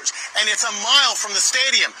 $5,000. And it's a mile from the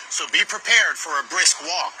stadium, so be prepared for a brisk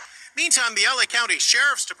walk. Meantime, the LA County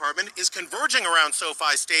Sheriff's Department is converging around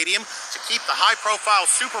SoFi Stadium to keep the high-profile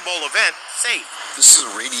Super Bowl event safe. This is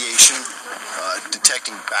a radiation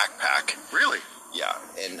detecting backpack. Really? Yeah,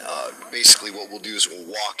 and basically what we'll do is we'll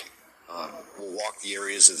walk the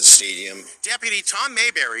areas of the stadium. Deputy Tom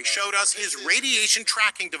Mayberry showed us his radiation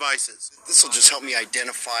tracking devices. This will just help me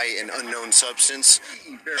identify an unknown substance.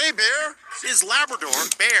 Hey, Bear! His Labrador,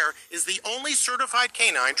 Bear, is the only certified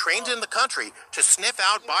canine trained in the country to sniff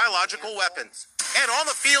out biological weapons. And on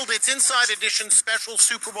the field, it's Inside Edition special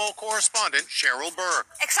Super Bowl correspondent Cheryl Burr.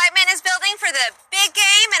 Excitement is building for the big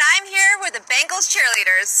game, and I'm here with the Bengals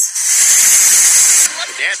cheerleaders.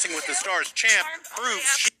 The Dancing with the Stars champ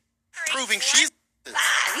proving she's... Yay!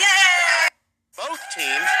 Both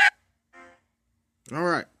teams... All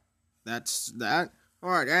right, that's that. All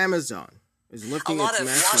right, Amazon is lifting A lot its of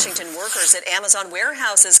mask Washington mandate. workers at Amazon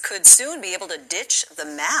warehouses could soon be able to ditch the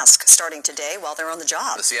mask starting today while they're on the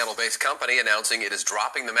job. The Seattle-based company announcing it is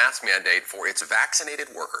dropping the mask mandate for its vaccinated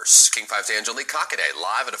workers. King 5's Angelique Cockaday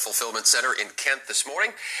live at a fulfillment center in Kent this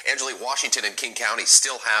morning. Angelique, Washington and King County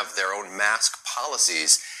still have their own mask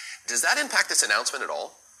policies. Does that impact this announcement at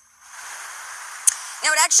all?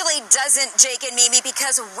 Now, it actually doesn't, Jake and Mimi,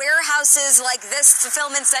 because warehouses like this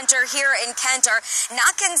fulfillment center here in Kent are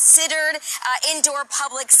not considered indoor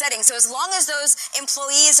public settings. So as long as those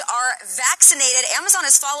employees are vaccinated, Amazon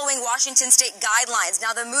is following Washington state guidelines.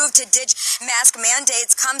 Now, the move to ditch mask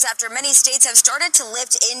mandates comes after many states have started to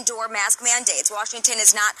lift indoor mask mandates. Washington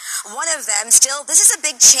is not one of them. Still, this is a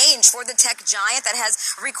big change for the tech giant that has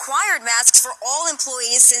required masks for all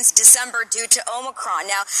employees since December due to Omicron.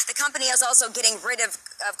 Now, the company is also getting rid of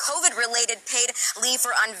COVID-related paid leave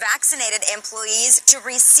for unvaccinated employees. To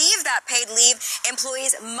receive that paid leave,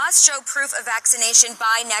 employees must show proof of vaccination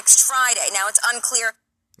by next Friday. Now, it's unclear.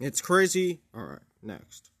 It's crazy. All right,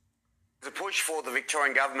 next. There's a push for the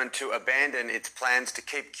Victorian government to abandon its plans to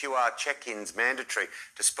keep QR check-ins mandatory,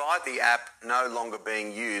 despite the app no longer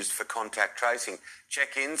being used for contact tracing.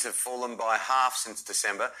 Check-ins have fallen by half since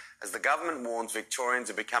December, as the government warns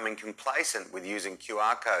Victorians are becoming complacent with using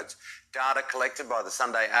QR codes. Data collected by the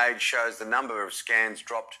Sunday Age shows the number of scans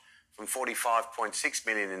dropped from 45.6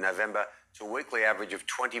 million in November to a weekly average of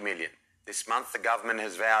 20 million. This month, the government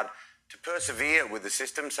has vowed to persevere with the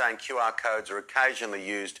system, saying QR codes are occasionally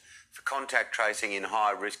used for contact tracing in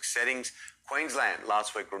high-risk settings. Queensland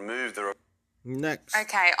last week removed the... Next.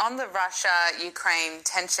 Okay, on the Russia-Ukraine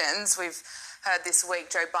tensions, we've heard this week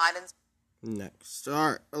Joe Biden's... Next.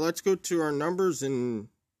 All right, let's go to our numbers in...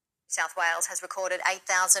 South Wales has recorded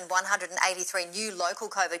 8,183 new local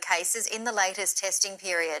COVID cases in the latest testing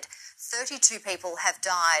period. 32 people have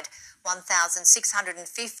died.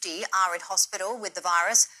 1,650 are in hospital with the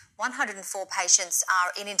virus. 104 patients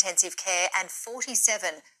are in intensive care and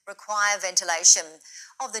 47 require ventilation.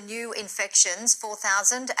 Of the new infections,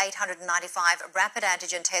 4,895 rapid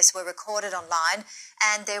antigen tests were recorded online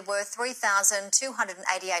and there were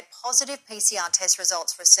 3,288 positive PCR test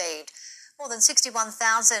results received. More than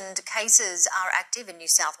 61,000 cases are active in New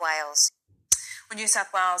South Wales. Well, New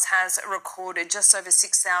South Wales has recorded just over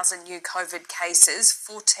 6,000 new COVID cases.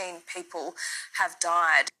 14 people have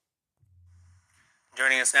died.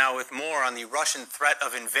 Joining us now with more on the Russian threat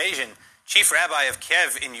of invasion, Chief Rabbi of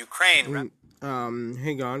Kiev in Ukraine.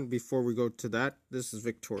 Hang on, before we go to that, this is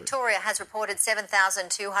Victoria. Victoria has reported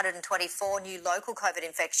 7,224 new local COVID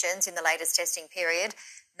infections in the latest testing period.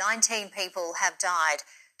 19 people have died.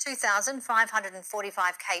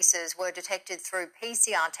 2,545 cases were detected through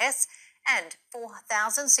PCR tests and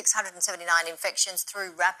 4,679 infections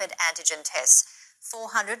through rapid antigen tests.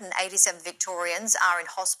 487 Victorians are in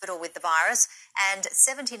hospital with the virus and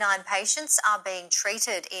 79 patients are being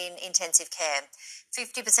treated in intensive care.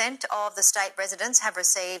 50% of the state residents have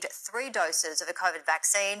received 3 doses of a COVID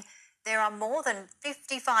vaccine. There are more than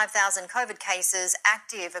 55,000 COVID cases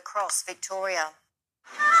active across Victoria.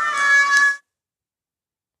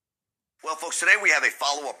 Well, folks, today we have a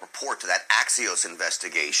follow-up report to that Axios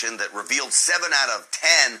investigation that revealed 7 out of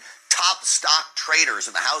 10 top stock traders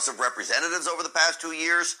in the House of Representatives over the past 2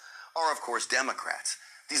 years are, of course, Democrats.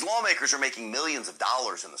 These lawmakers are making millions of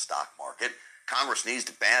dollars in the stock market. Congress needs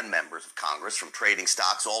to ban members of Congress from trading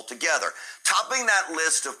stocks altogether. Topping that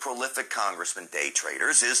list of prolific congressman day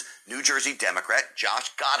traders is New Jersey Democrat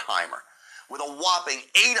Josh Gottheimer. With a whopping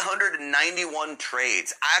 891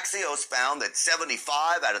 trades, Axios found that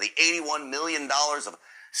 75 out of the $81 million of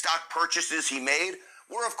stock purchases he made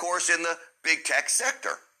were, of course, in the big tech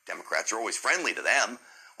sector. Democrats are always friendly to them.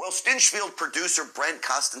 Well, Stinchfield producer Brent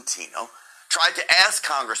Costantino tried to ask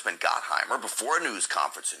Congressman Gottheimer before a news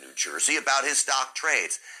conference in New Jersey about his stock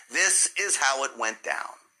trades. This is how it went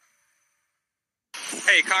down.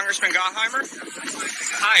 Hey, Congressman Gottheimer.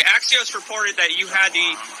 Hi, Axios reported that you had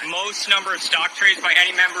the most number of stock trades by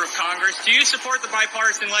any member of Congress. Do you support the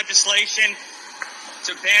bipartisan legislation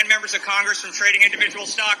to ban members of Congress from trading individual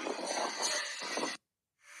stock?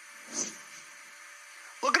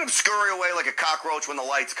 Look at him scurry away like a cockroach when the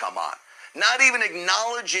lights come on. Not even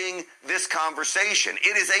acknowledging this conversation.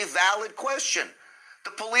 It is a valid question.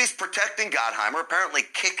 The police protecting Gottheimer apparently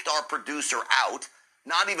kicked our producer out,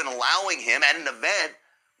 not even allowing him at an event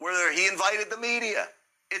where he invited the media.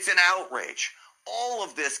 It's an outrage. All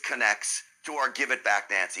of this connects to our Give It Back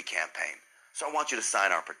Nancy campaign. So I want you to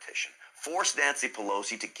sign our petition. Force Nancy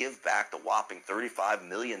Pelosi to give back the whopping $35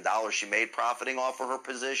 million she made profiting off of her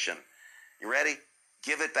position. You ready?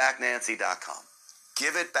 GiveItBackNancy.com.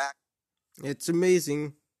 Give it back. It's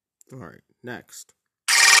amazing. All right, next.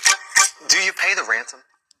 Do you pay the ransom?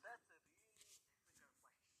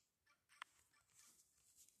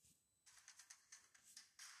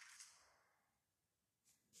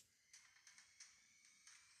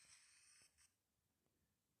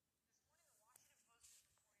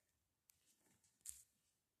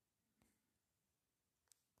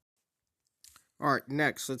 All right,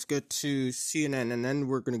 next, let's get to CNN, and then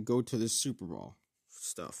we're going to go to the Super Bowl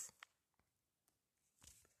stuff.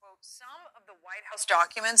 Some of the White House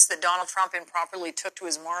documents that Donald Trump improperly took to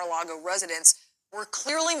his Mar-a-Lago residence were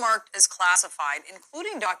clearly marked as classified,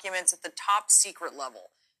 including documents at the top secret level.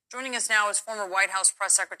 Joining us now is former White House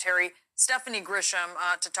Press Secretary Stephanie Grisham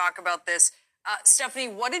to talk about this. Stephanie,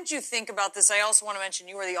 what did you think about this? I also want to mention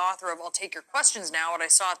you are the author of I'll Take Your Questions Now, what I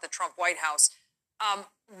saw at the Trump White House.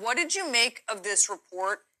 What did you make of this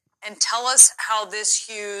report? And tell us how this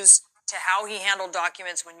hews to how he handled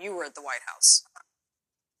documents when you were at the White House.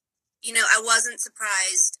 You know, I wasn't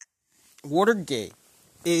surprised. Watergate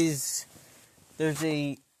is, there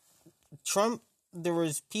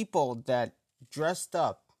was people that dressed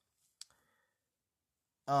up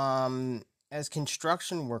as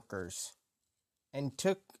construction workers and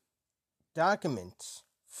took documents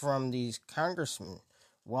from these congressmen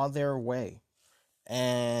while they're away.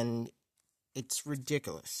 And it's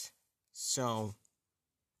ridiculous. So,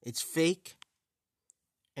 it's fake,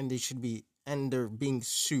 and they're being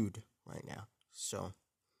sued right now. So,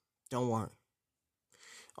 don't worry.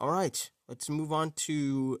 All right, let's move on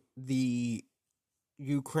to the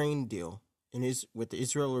Ukraine deal with the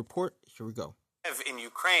Israel Report. Here we go. In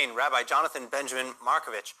Ukraine, Rabbi Jonathan Benjamin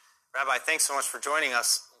Markovich. Rabbi, thanks so much for joining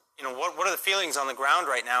us. You know, what are the feelings on the ground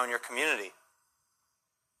right now in your community?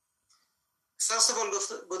 First of all,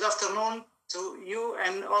 good afternoon to you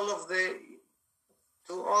and all of the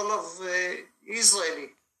Israeli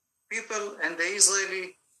people and the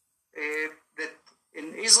Israeli that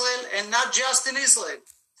in Israel, and not just in Israel.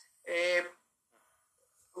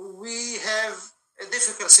 We have a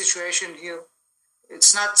difficult situation here.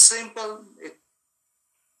 It's not simple.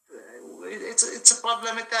 It's a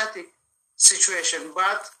problematic situation,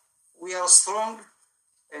 but we are strong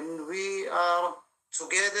and we are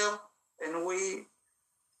together, and we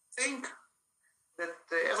think that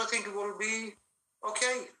everything will be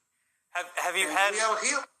okay. Have you we are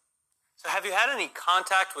here. So have you had any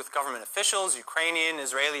contact with government officials, Ukrainian,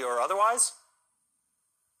 Israeli, or otherwise?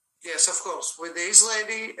 Yes, of course, with the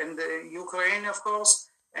Israeli and the Ukraine, of course,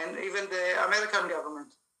 and even the American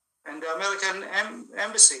government and the American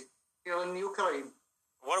embassy here in Ukraine.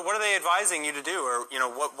 What are they advising you to do, or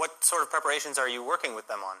what sort of preparations are you working with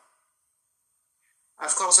them on?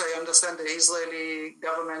 Of course, I understand the Israeli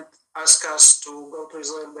government asked us to go to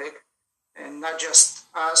Israel back, and not just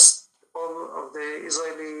us, all of the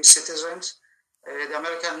Israeli citizens. The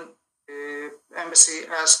American embassy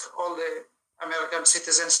asked all the American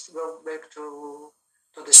citizens to go back to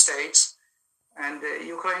the States, and the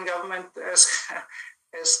Ukraine government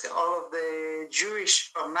asked all of the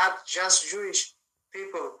Jewish, or not just Jewish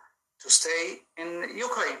people, to stay in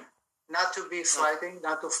Ukraine, not to be fighting,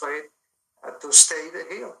 not to fight, to stay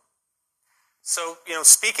here. So,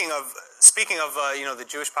 speaking of the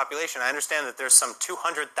Jewish population, I understand that there's some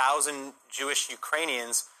 200,000 Jewish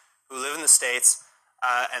Ukrainians who live in the States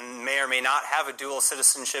and may or may not have a dual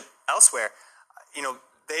citizenship elsewhere.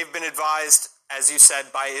 They've been advised, as you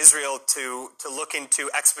said, by Israel to look into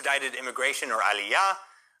expedited immigration, or aliyah,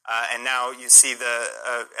 and now you see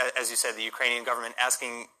as you said, the Ukrainian government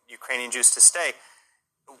asking Ukrainian Jews to stay.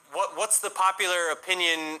 What's the popular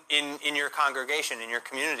opinion in your congregation, in your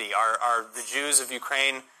community? Are the Jews of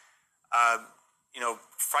Ukraine,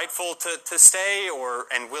 frightful to stay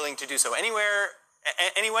and willing to do so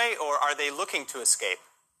anyway, or are they looking to escape?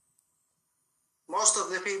 Most of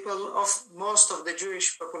the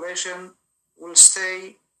Jewish population will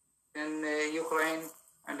stay in Ukraine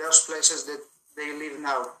and those places that they live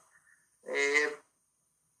now.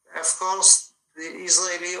 Of course, the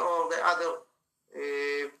Israeli or the other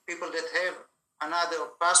people that have another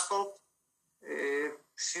passport,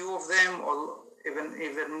 few of them, or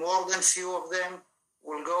even more than few of them,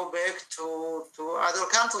 will go back to other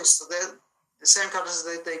countries, to the same countries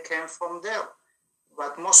that they came from there.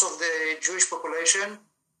 But most of the Jewish population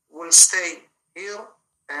will stay here,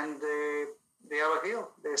 and they are here.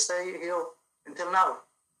 They stay here until now.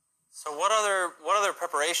 So what other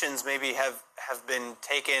preparations maybe have been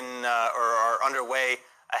taken or are underway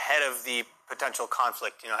ahead of the potential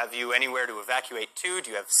conflict? Have you anywhere to evacuate to?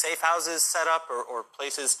 Do you have safe houses set up or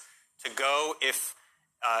places to go if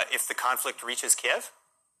the conflict reaches Kiev?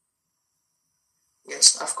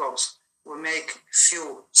 Yes, of course. We make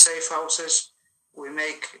few safe houses. We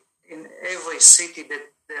make in every city that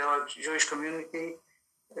there are Jewish community,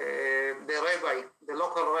 the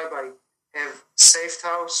local rabbi have safe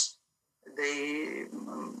house. We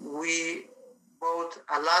bought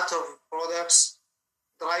a lot of products,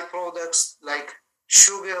 dry products like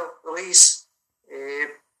sugar, rice,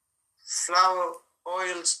 flour,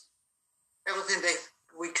 oils, everything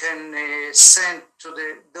we can send to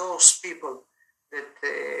those people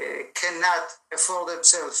that cannot afford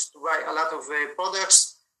themselves to buy a lot of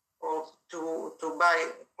products, or to buy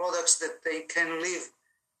products that they can live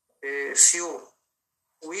a few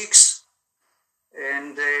weeks.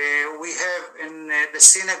 And we have in the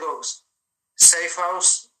synagogues, Safe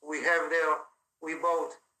House, we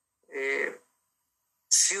bought a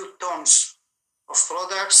few tons of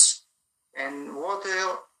products and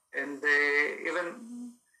water, and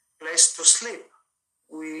even place to sleep.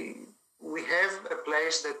 We have a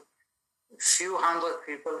place that few hundred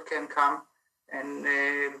people can come and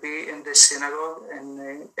be in the synagogue,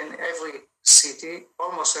 and in every city,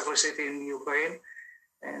 almost every city in Ukraine.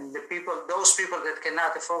 And those people that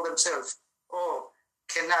cannot afford themselves or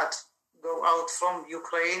cannot go out from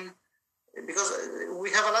Ukraine, because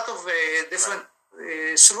we have a lot of different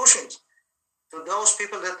solutions to those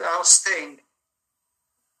people that are staying.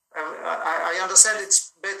 I understand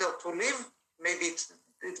it's better to live. Maybe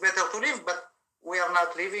it's better to live, but we are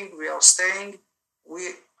not living. We are staying. We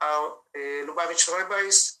are Lubavitch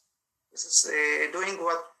rabbis doing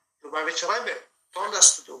what Lubavitch Rebbe told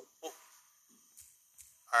us to do.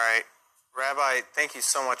 All right. Rabbi, thank you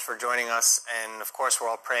so much for joining us. And, of course, we're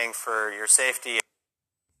all praying for your safety.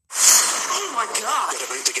 Oh, my God.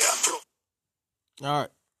 All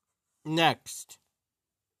right. Next.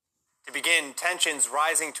 To begin, tensions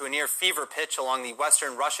rising to a near fever pitch along the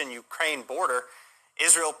western Russian-Ukraine border.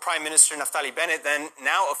 Israel Prime Minister Naftali Bennett then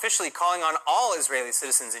now officially calling on all Israeli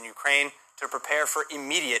citizens in Ukraine to prepare for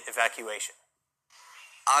immediate evacuation.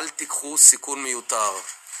 אל תיקחו סיכון מיותר.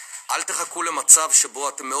 אל תחכו למצב שבו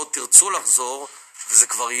אתם מאוד תרצו לחזור וזה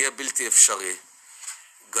כבר יהיה בלתי אפשרי.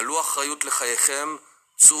 גלו אחריות לחייכם,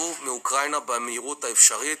 צאו מאוקראינה במהירות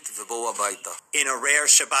האפשרית ובואו הביתה. In a rare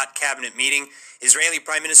Shabbat cabinet meeting, Israeli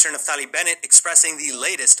Prime Minister Naftali Bennett expressing the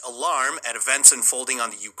latest alarm at events unfolding on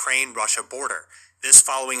the Ukraine-Russia border. This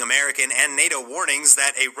following American and NATO warnings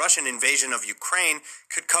that a Russian invasion of Ukraine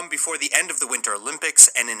could come before the end of the Winter Olympics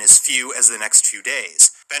and in as few as the next few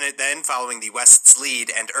days. Bennett then following the West's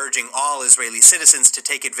lead and urging all Israeli citizens to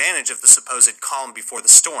take advantage of the supposed calm before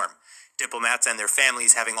the storm. Diplomats and their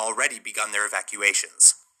families having already begun their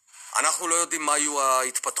evacuations. אנחנו לא יודעים מה יהיו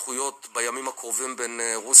ההתפתחויות בימים הקרובים בין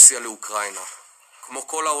רוסיה לאוקראינה. כמו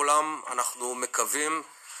כל העולם, אנחנו מקווים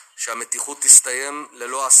שהמתיחות תסתיים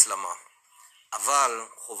ללא הסלמה. אבל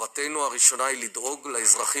חובתנו הראשונה היא לדאוג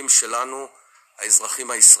לאזרחים שלנו,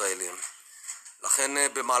 האזרחים הישראלים.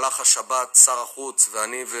 לכן במהלך השבת שר החוץ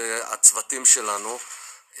ואני והצוותים שלנו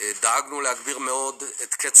דאגנו להגביר מאוד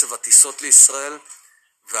את קצב הטיסות לישראל,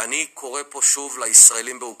 ואני קורא פה שוב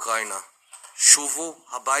לישראלים באוקראינה. שובו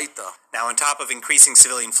הביתה. Now, on top of increasing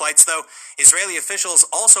civilian flights, though, Israeli officials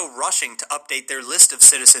also rushing to update their list of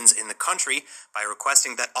citizens in the country by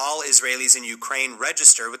requesting that all Israelis in Ukraine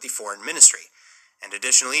register with the foreign ministry. And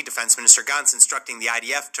additionally, Defense Minister Gantz instructing the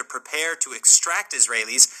IDF to prepare to extract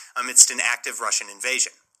Israelis amidst an active Russian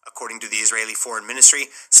invasion. According to the Israeli Foreign Ministry,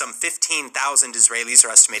 some 15,000 Israelis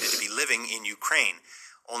are estimated to be living in Ukraine.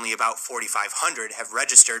 Only about 4,500 have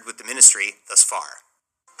registered with the ministry thus far.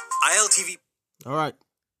 ILTV. All right.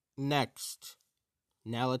 Next.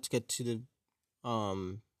 Now let's get to the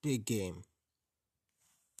big game.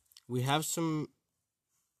 We have some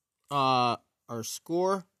our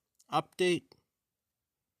score update.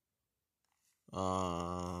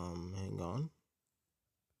 Hang on.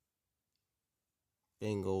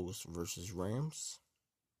 Bengals versus Rams.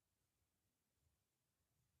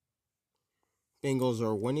 Bengals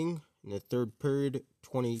are winning in the third period,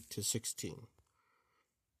 20-16.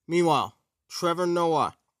 Meanwhile, Trevor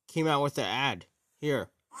Noah came out with an ad. Here.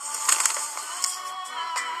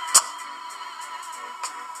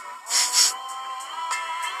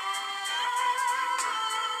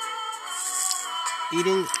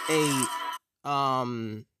 Eating a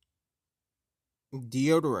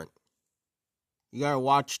deodorant. You gotta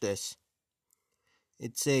watch this.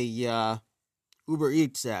 It's a Uber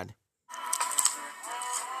Eats ad.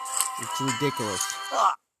 It's ridiculous.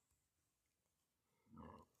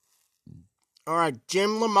 Alright,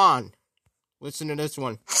 Jim Lamont. Listen to this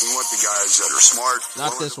one. We want the guys that are smart.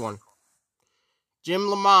 Not this one. Jim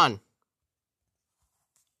Lamont.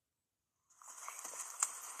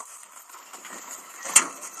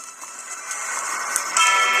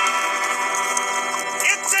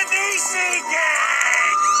 It's an easy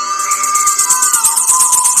gang!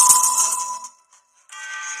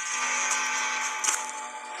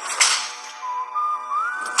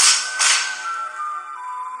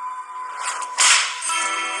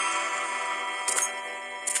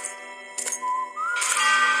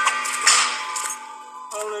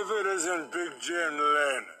 Only if it isn't Big Jim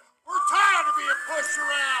Lanner. We're tired of being pushed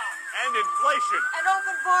around. And inflation. And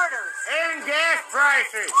open borders. And gas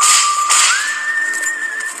prices.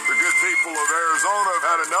 The good people of Arizona have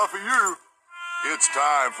had enough of you. It's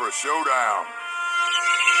time for a showdown.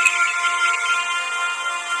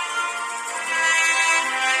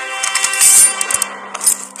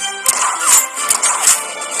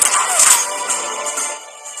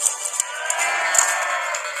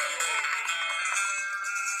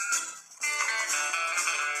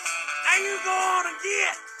 Now you go on and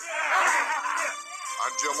get.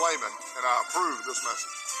 I'm Jim Layman, and I approve this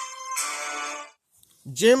message.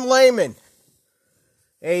 Jim Layman,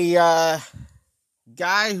 a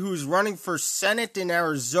guy who's running for Senate in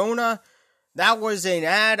Arizona. That was an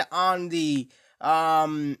ad on the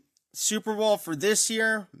Super Bowl for this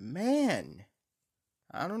year. Man,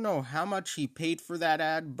 I don't know how much he paid for that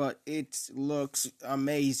ad, but it looks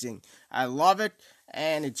amazing. I love it,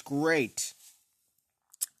 and it's great.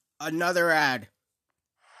 Another ad.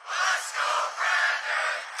 Let's go,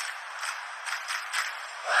 Brandon!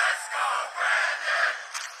 Let's go, Brandon!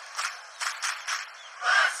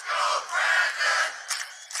 Let's go, Brandon!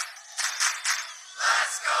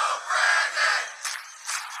 Let's go, Brandon!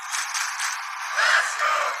 Let's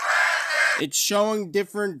go, Brandon! It's showing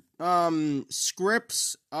different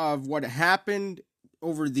scripts of what happened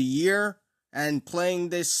over the year and playing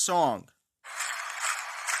this song.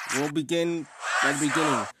 We'll begin at the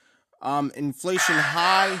beginning. Inflation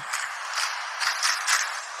high.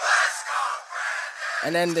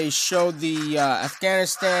 And then they show the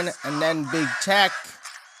Afghanistan, and then big tech.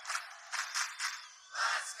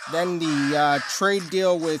 Then the trade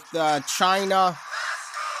deal with China.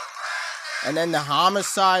 And then the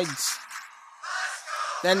homicides.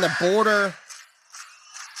 Then the border.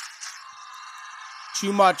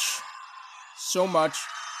 Too much. So much.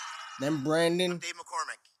 Then Brandon. I'm Dave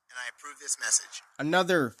McCormick, and I approve this message.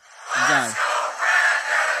 Another guy.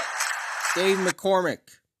 Dave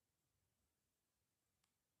McCormick.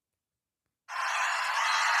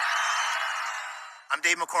 I'm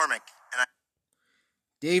Dave McCormick, and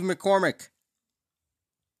Dave McCormick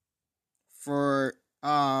for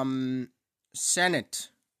Senate.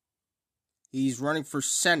 He's running for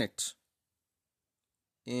Senate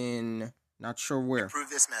in not sure where. approve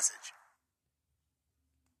this message.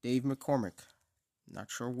 Dave McCormick, not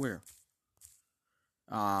sure where.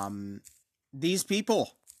 These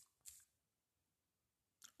people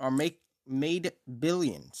are made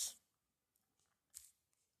billions.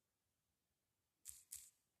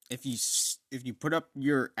 If you put up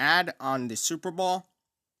your ad on the Super Bowl,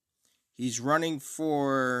 he's running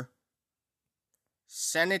for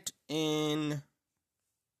Senate in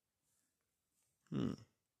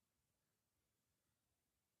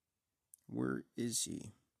where is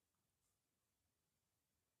he?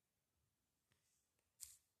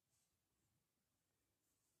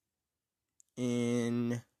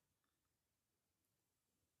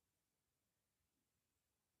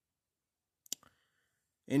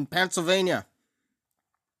 In Pennsylvania.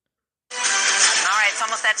 All right, it's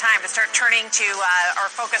almost that time to start turning to our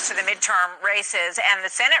focus to the midterm races and the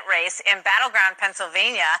Senate race in battleground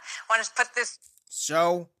Pennsylvania. I want to put this.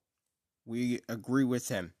 So, we agree with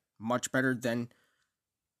him. Much better than,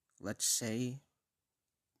 let's say,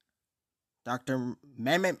 Dr.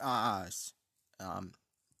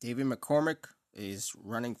 David McCormick is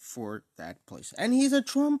running for that place. And he's a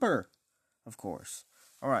Trumper, of course.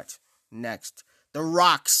 All right, next. The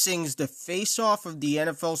Rock sings the face-off of the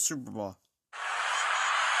NFL Super Bowl.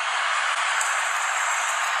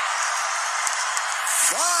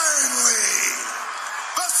 Finally,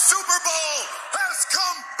 the Super Bowl has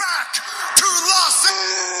come back to Los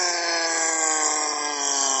Angeles.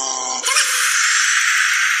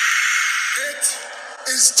 It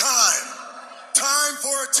is time. Time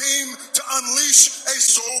for a team to unleash a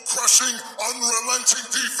soul-crushing,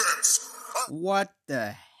 unrelenting defense. What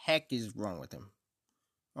the heck is wrong with him?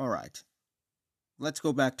 All right. Let's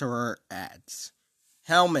go back to our ads.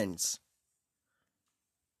 Hellman's.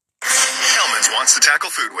 Hellman's wants to tackle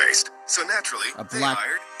food waste, so naturally, they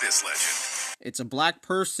hired this legend. It's a black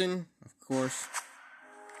person, of course.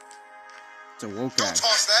 It's a woke ad.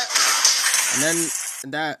 Toss that. And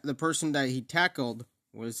then the person that he tackled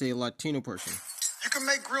was a Latino person. You can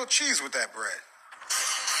make grilled cheese with that bread.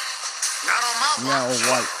 Not on my Now watch.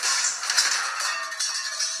 white.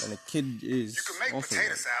 And the kid is You can make also potato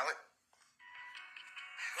white. salad.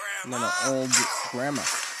 And then an old grandma. Don't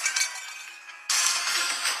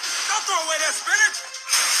throw away that spinach.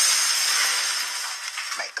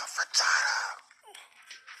 Make a frittata.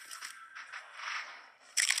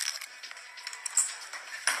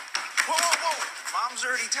 Whoa, whoa, whoa. Mom's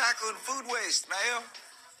already tackling food waste, Mayo.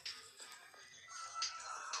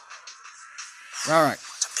 All right.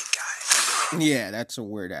 Yeah, that's a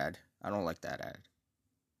weird ad. I don't like that ad.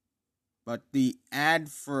 But the ad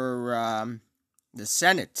for the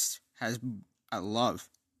Senate I love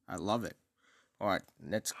it. All right,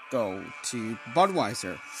 let's go to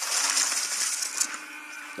Budweiser.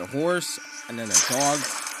 The horse and then a dog.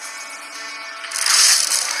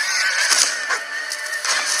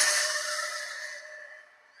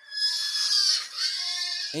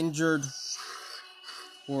 Injured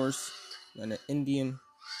horse and an Indian.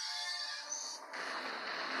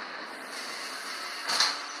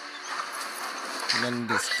 And then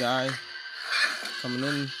this guy coming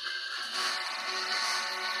in.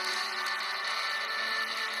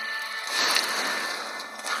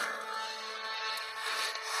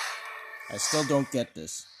 I still don't get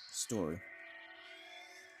this story.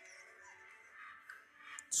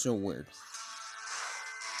 It's so weird.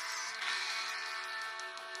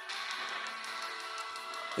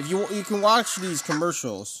 If you can watch these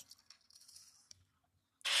commercials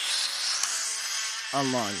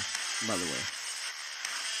online, by the way.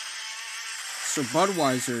 So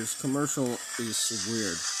Budweiser's commercial is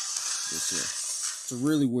weird this year. It's a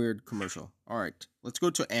really weird commercial. Alright, let's go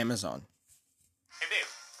to Amazon. Hey babe,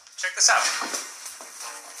 check this out.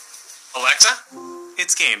 Alexa,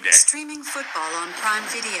 it's game day. Streaming football on Prime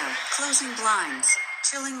Video. Closing blinds.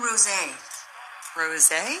 Chilling rosé.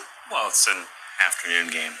 Rosé? Well, it's an afternoon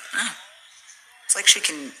game. Oh. It's like she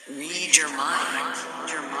can read your mind.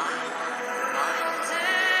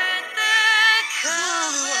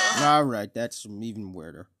 Alright, that's even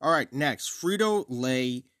weirder. Alright, next.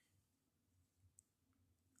 Frito-Lay.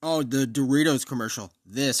 Oh, the Doritos commercial.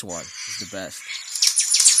 This one is the best.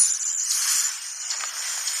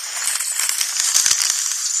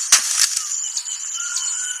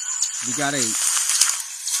 You got a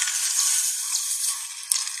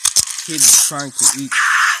kid trying to eat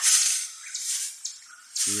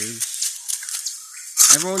Cheers.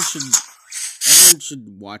 Everyone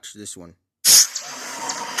should watch this one.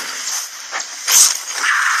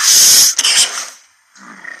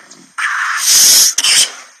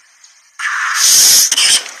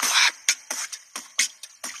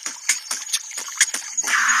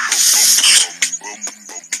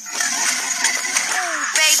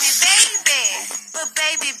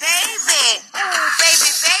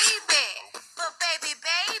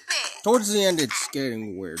 Towards the end, it's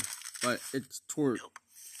getting weird, but it's toward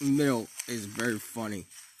the middle is very funny.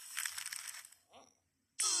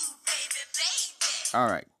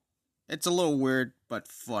 Alright. It's a little weird, but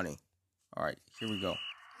funny. Alright, here we go.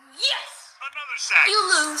 Yes! Another sack. You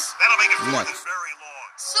lose. That'll make it more Next. than very long.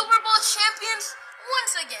 Super Bowl champions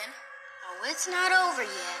once again. Oh, it's not over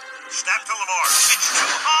yet. Snap to Lamar. It's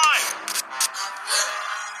too high.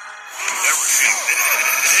 Never seen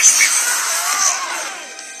this before.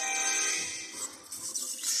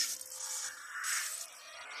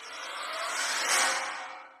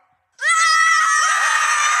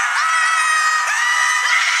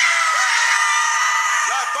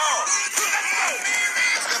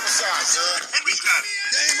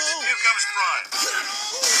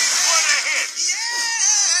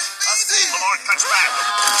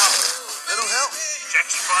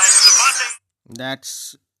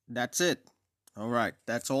 That's it. Alright,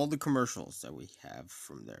 that's all the commercials that we have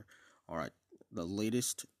from there. Alright, the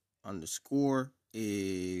latest on the score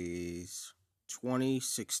is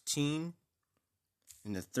 2016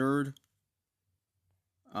 in the third.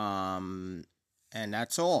 And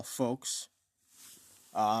that's all, folks.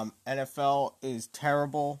 NFL is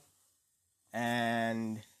terrible,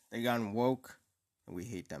 and they got woke, and we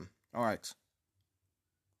hate them. Alright.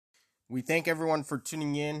 We thank everyone for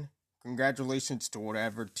tuning in. Congratulations to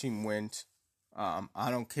whatever team wins. I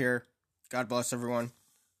don't care. God bless everyone.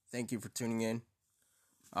 Thank you for tuning in.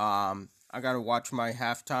 I gotta watch my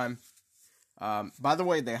halftime. By the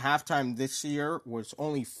way, the halftime this year was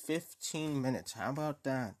only 15 minutes. How about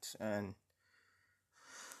that? And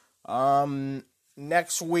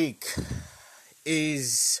next week we're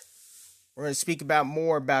gonna speak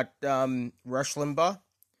more about Rush Limbaugh,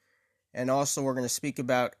 and also we're gonna speak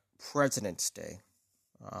about President's Day.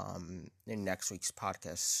 In next week's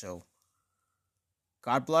podcast. So,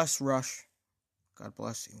 God bless, Rush. God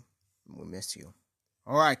bless you. We miss you.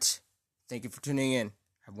 All right. Thank you for tuning in.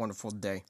 Have a wonderful day.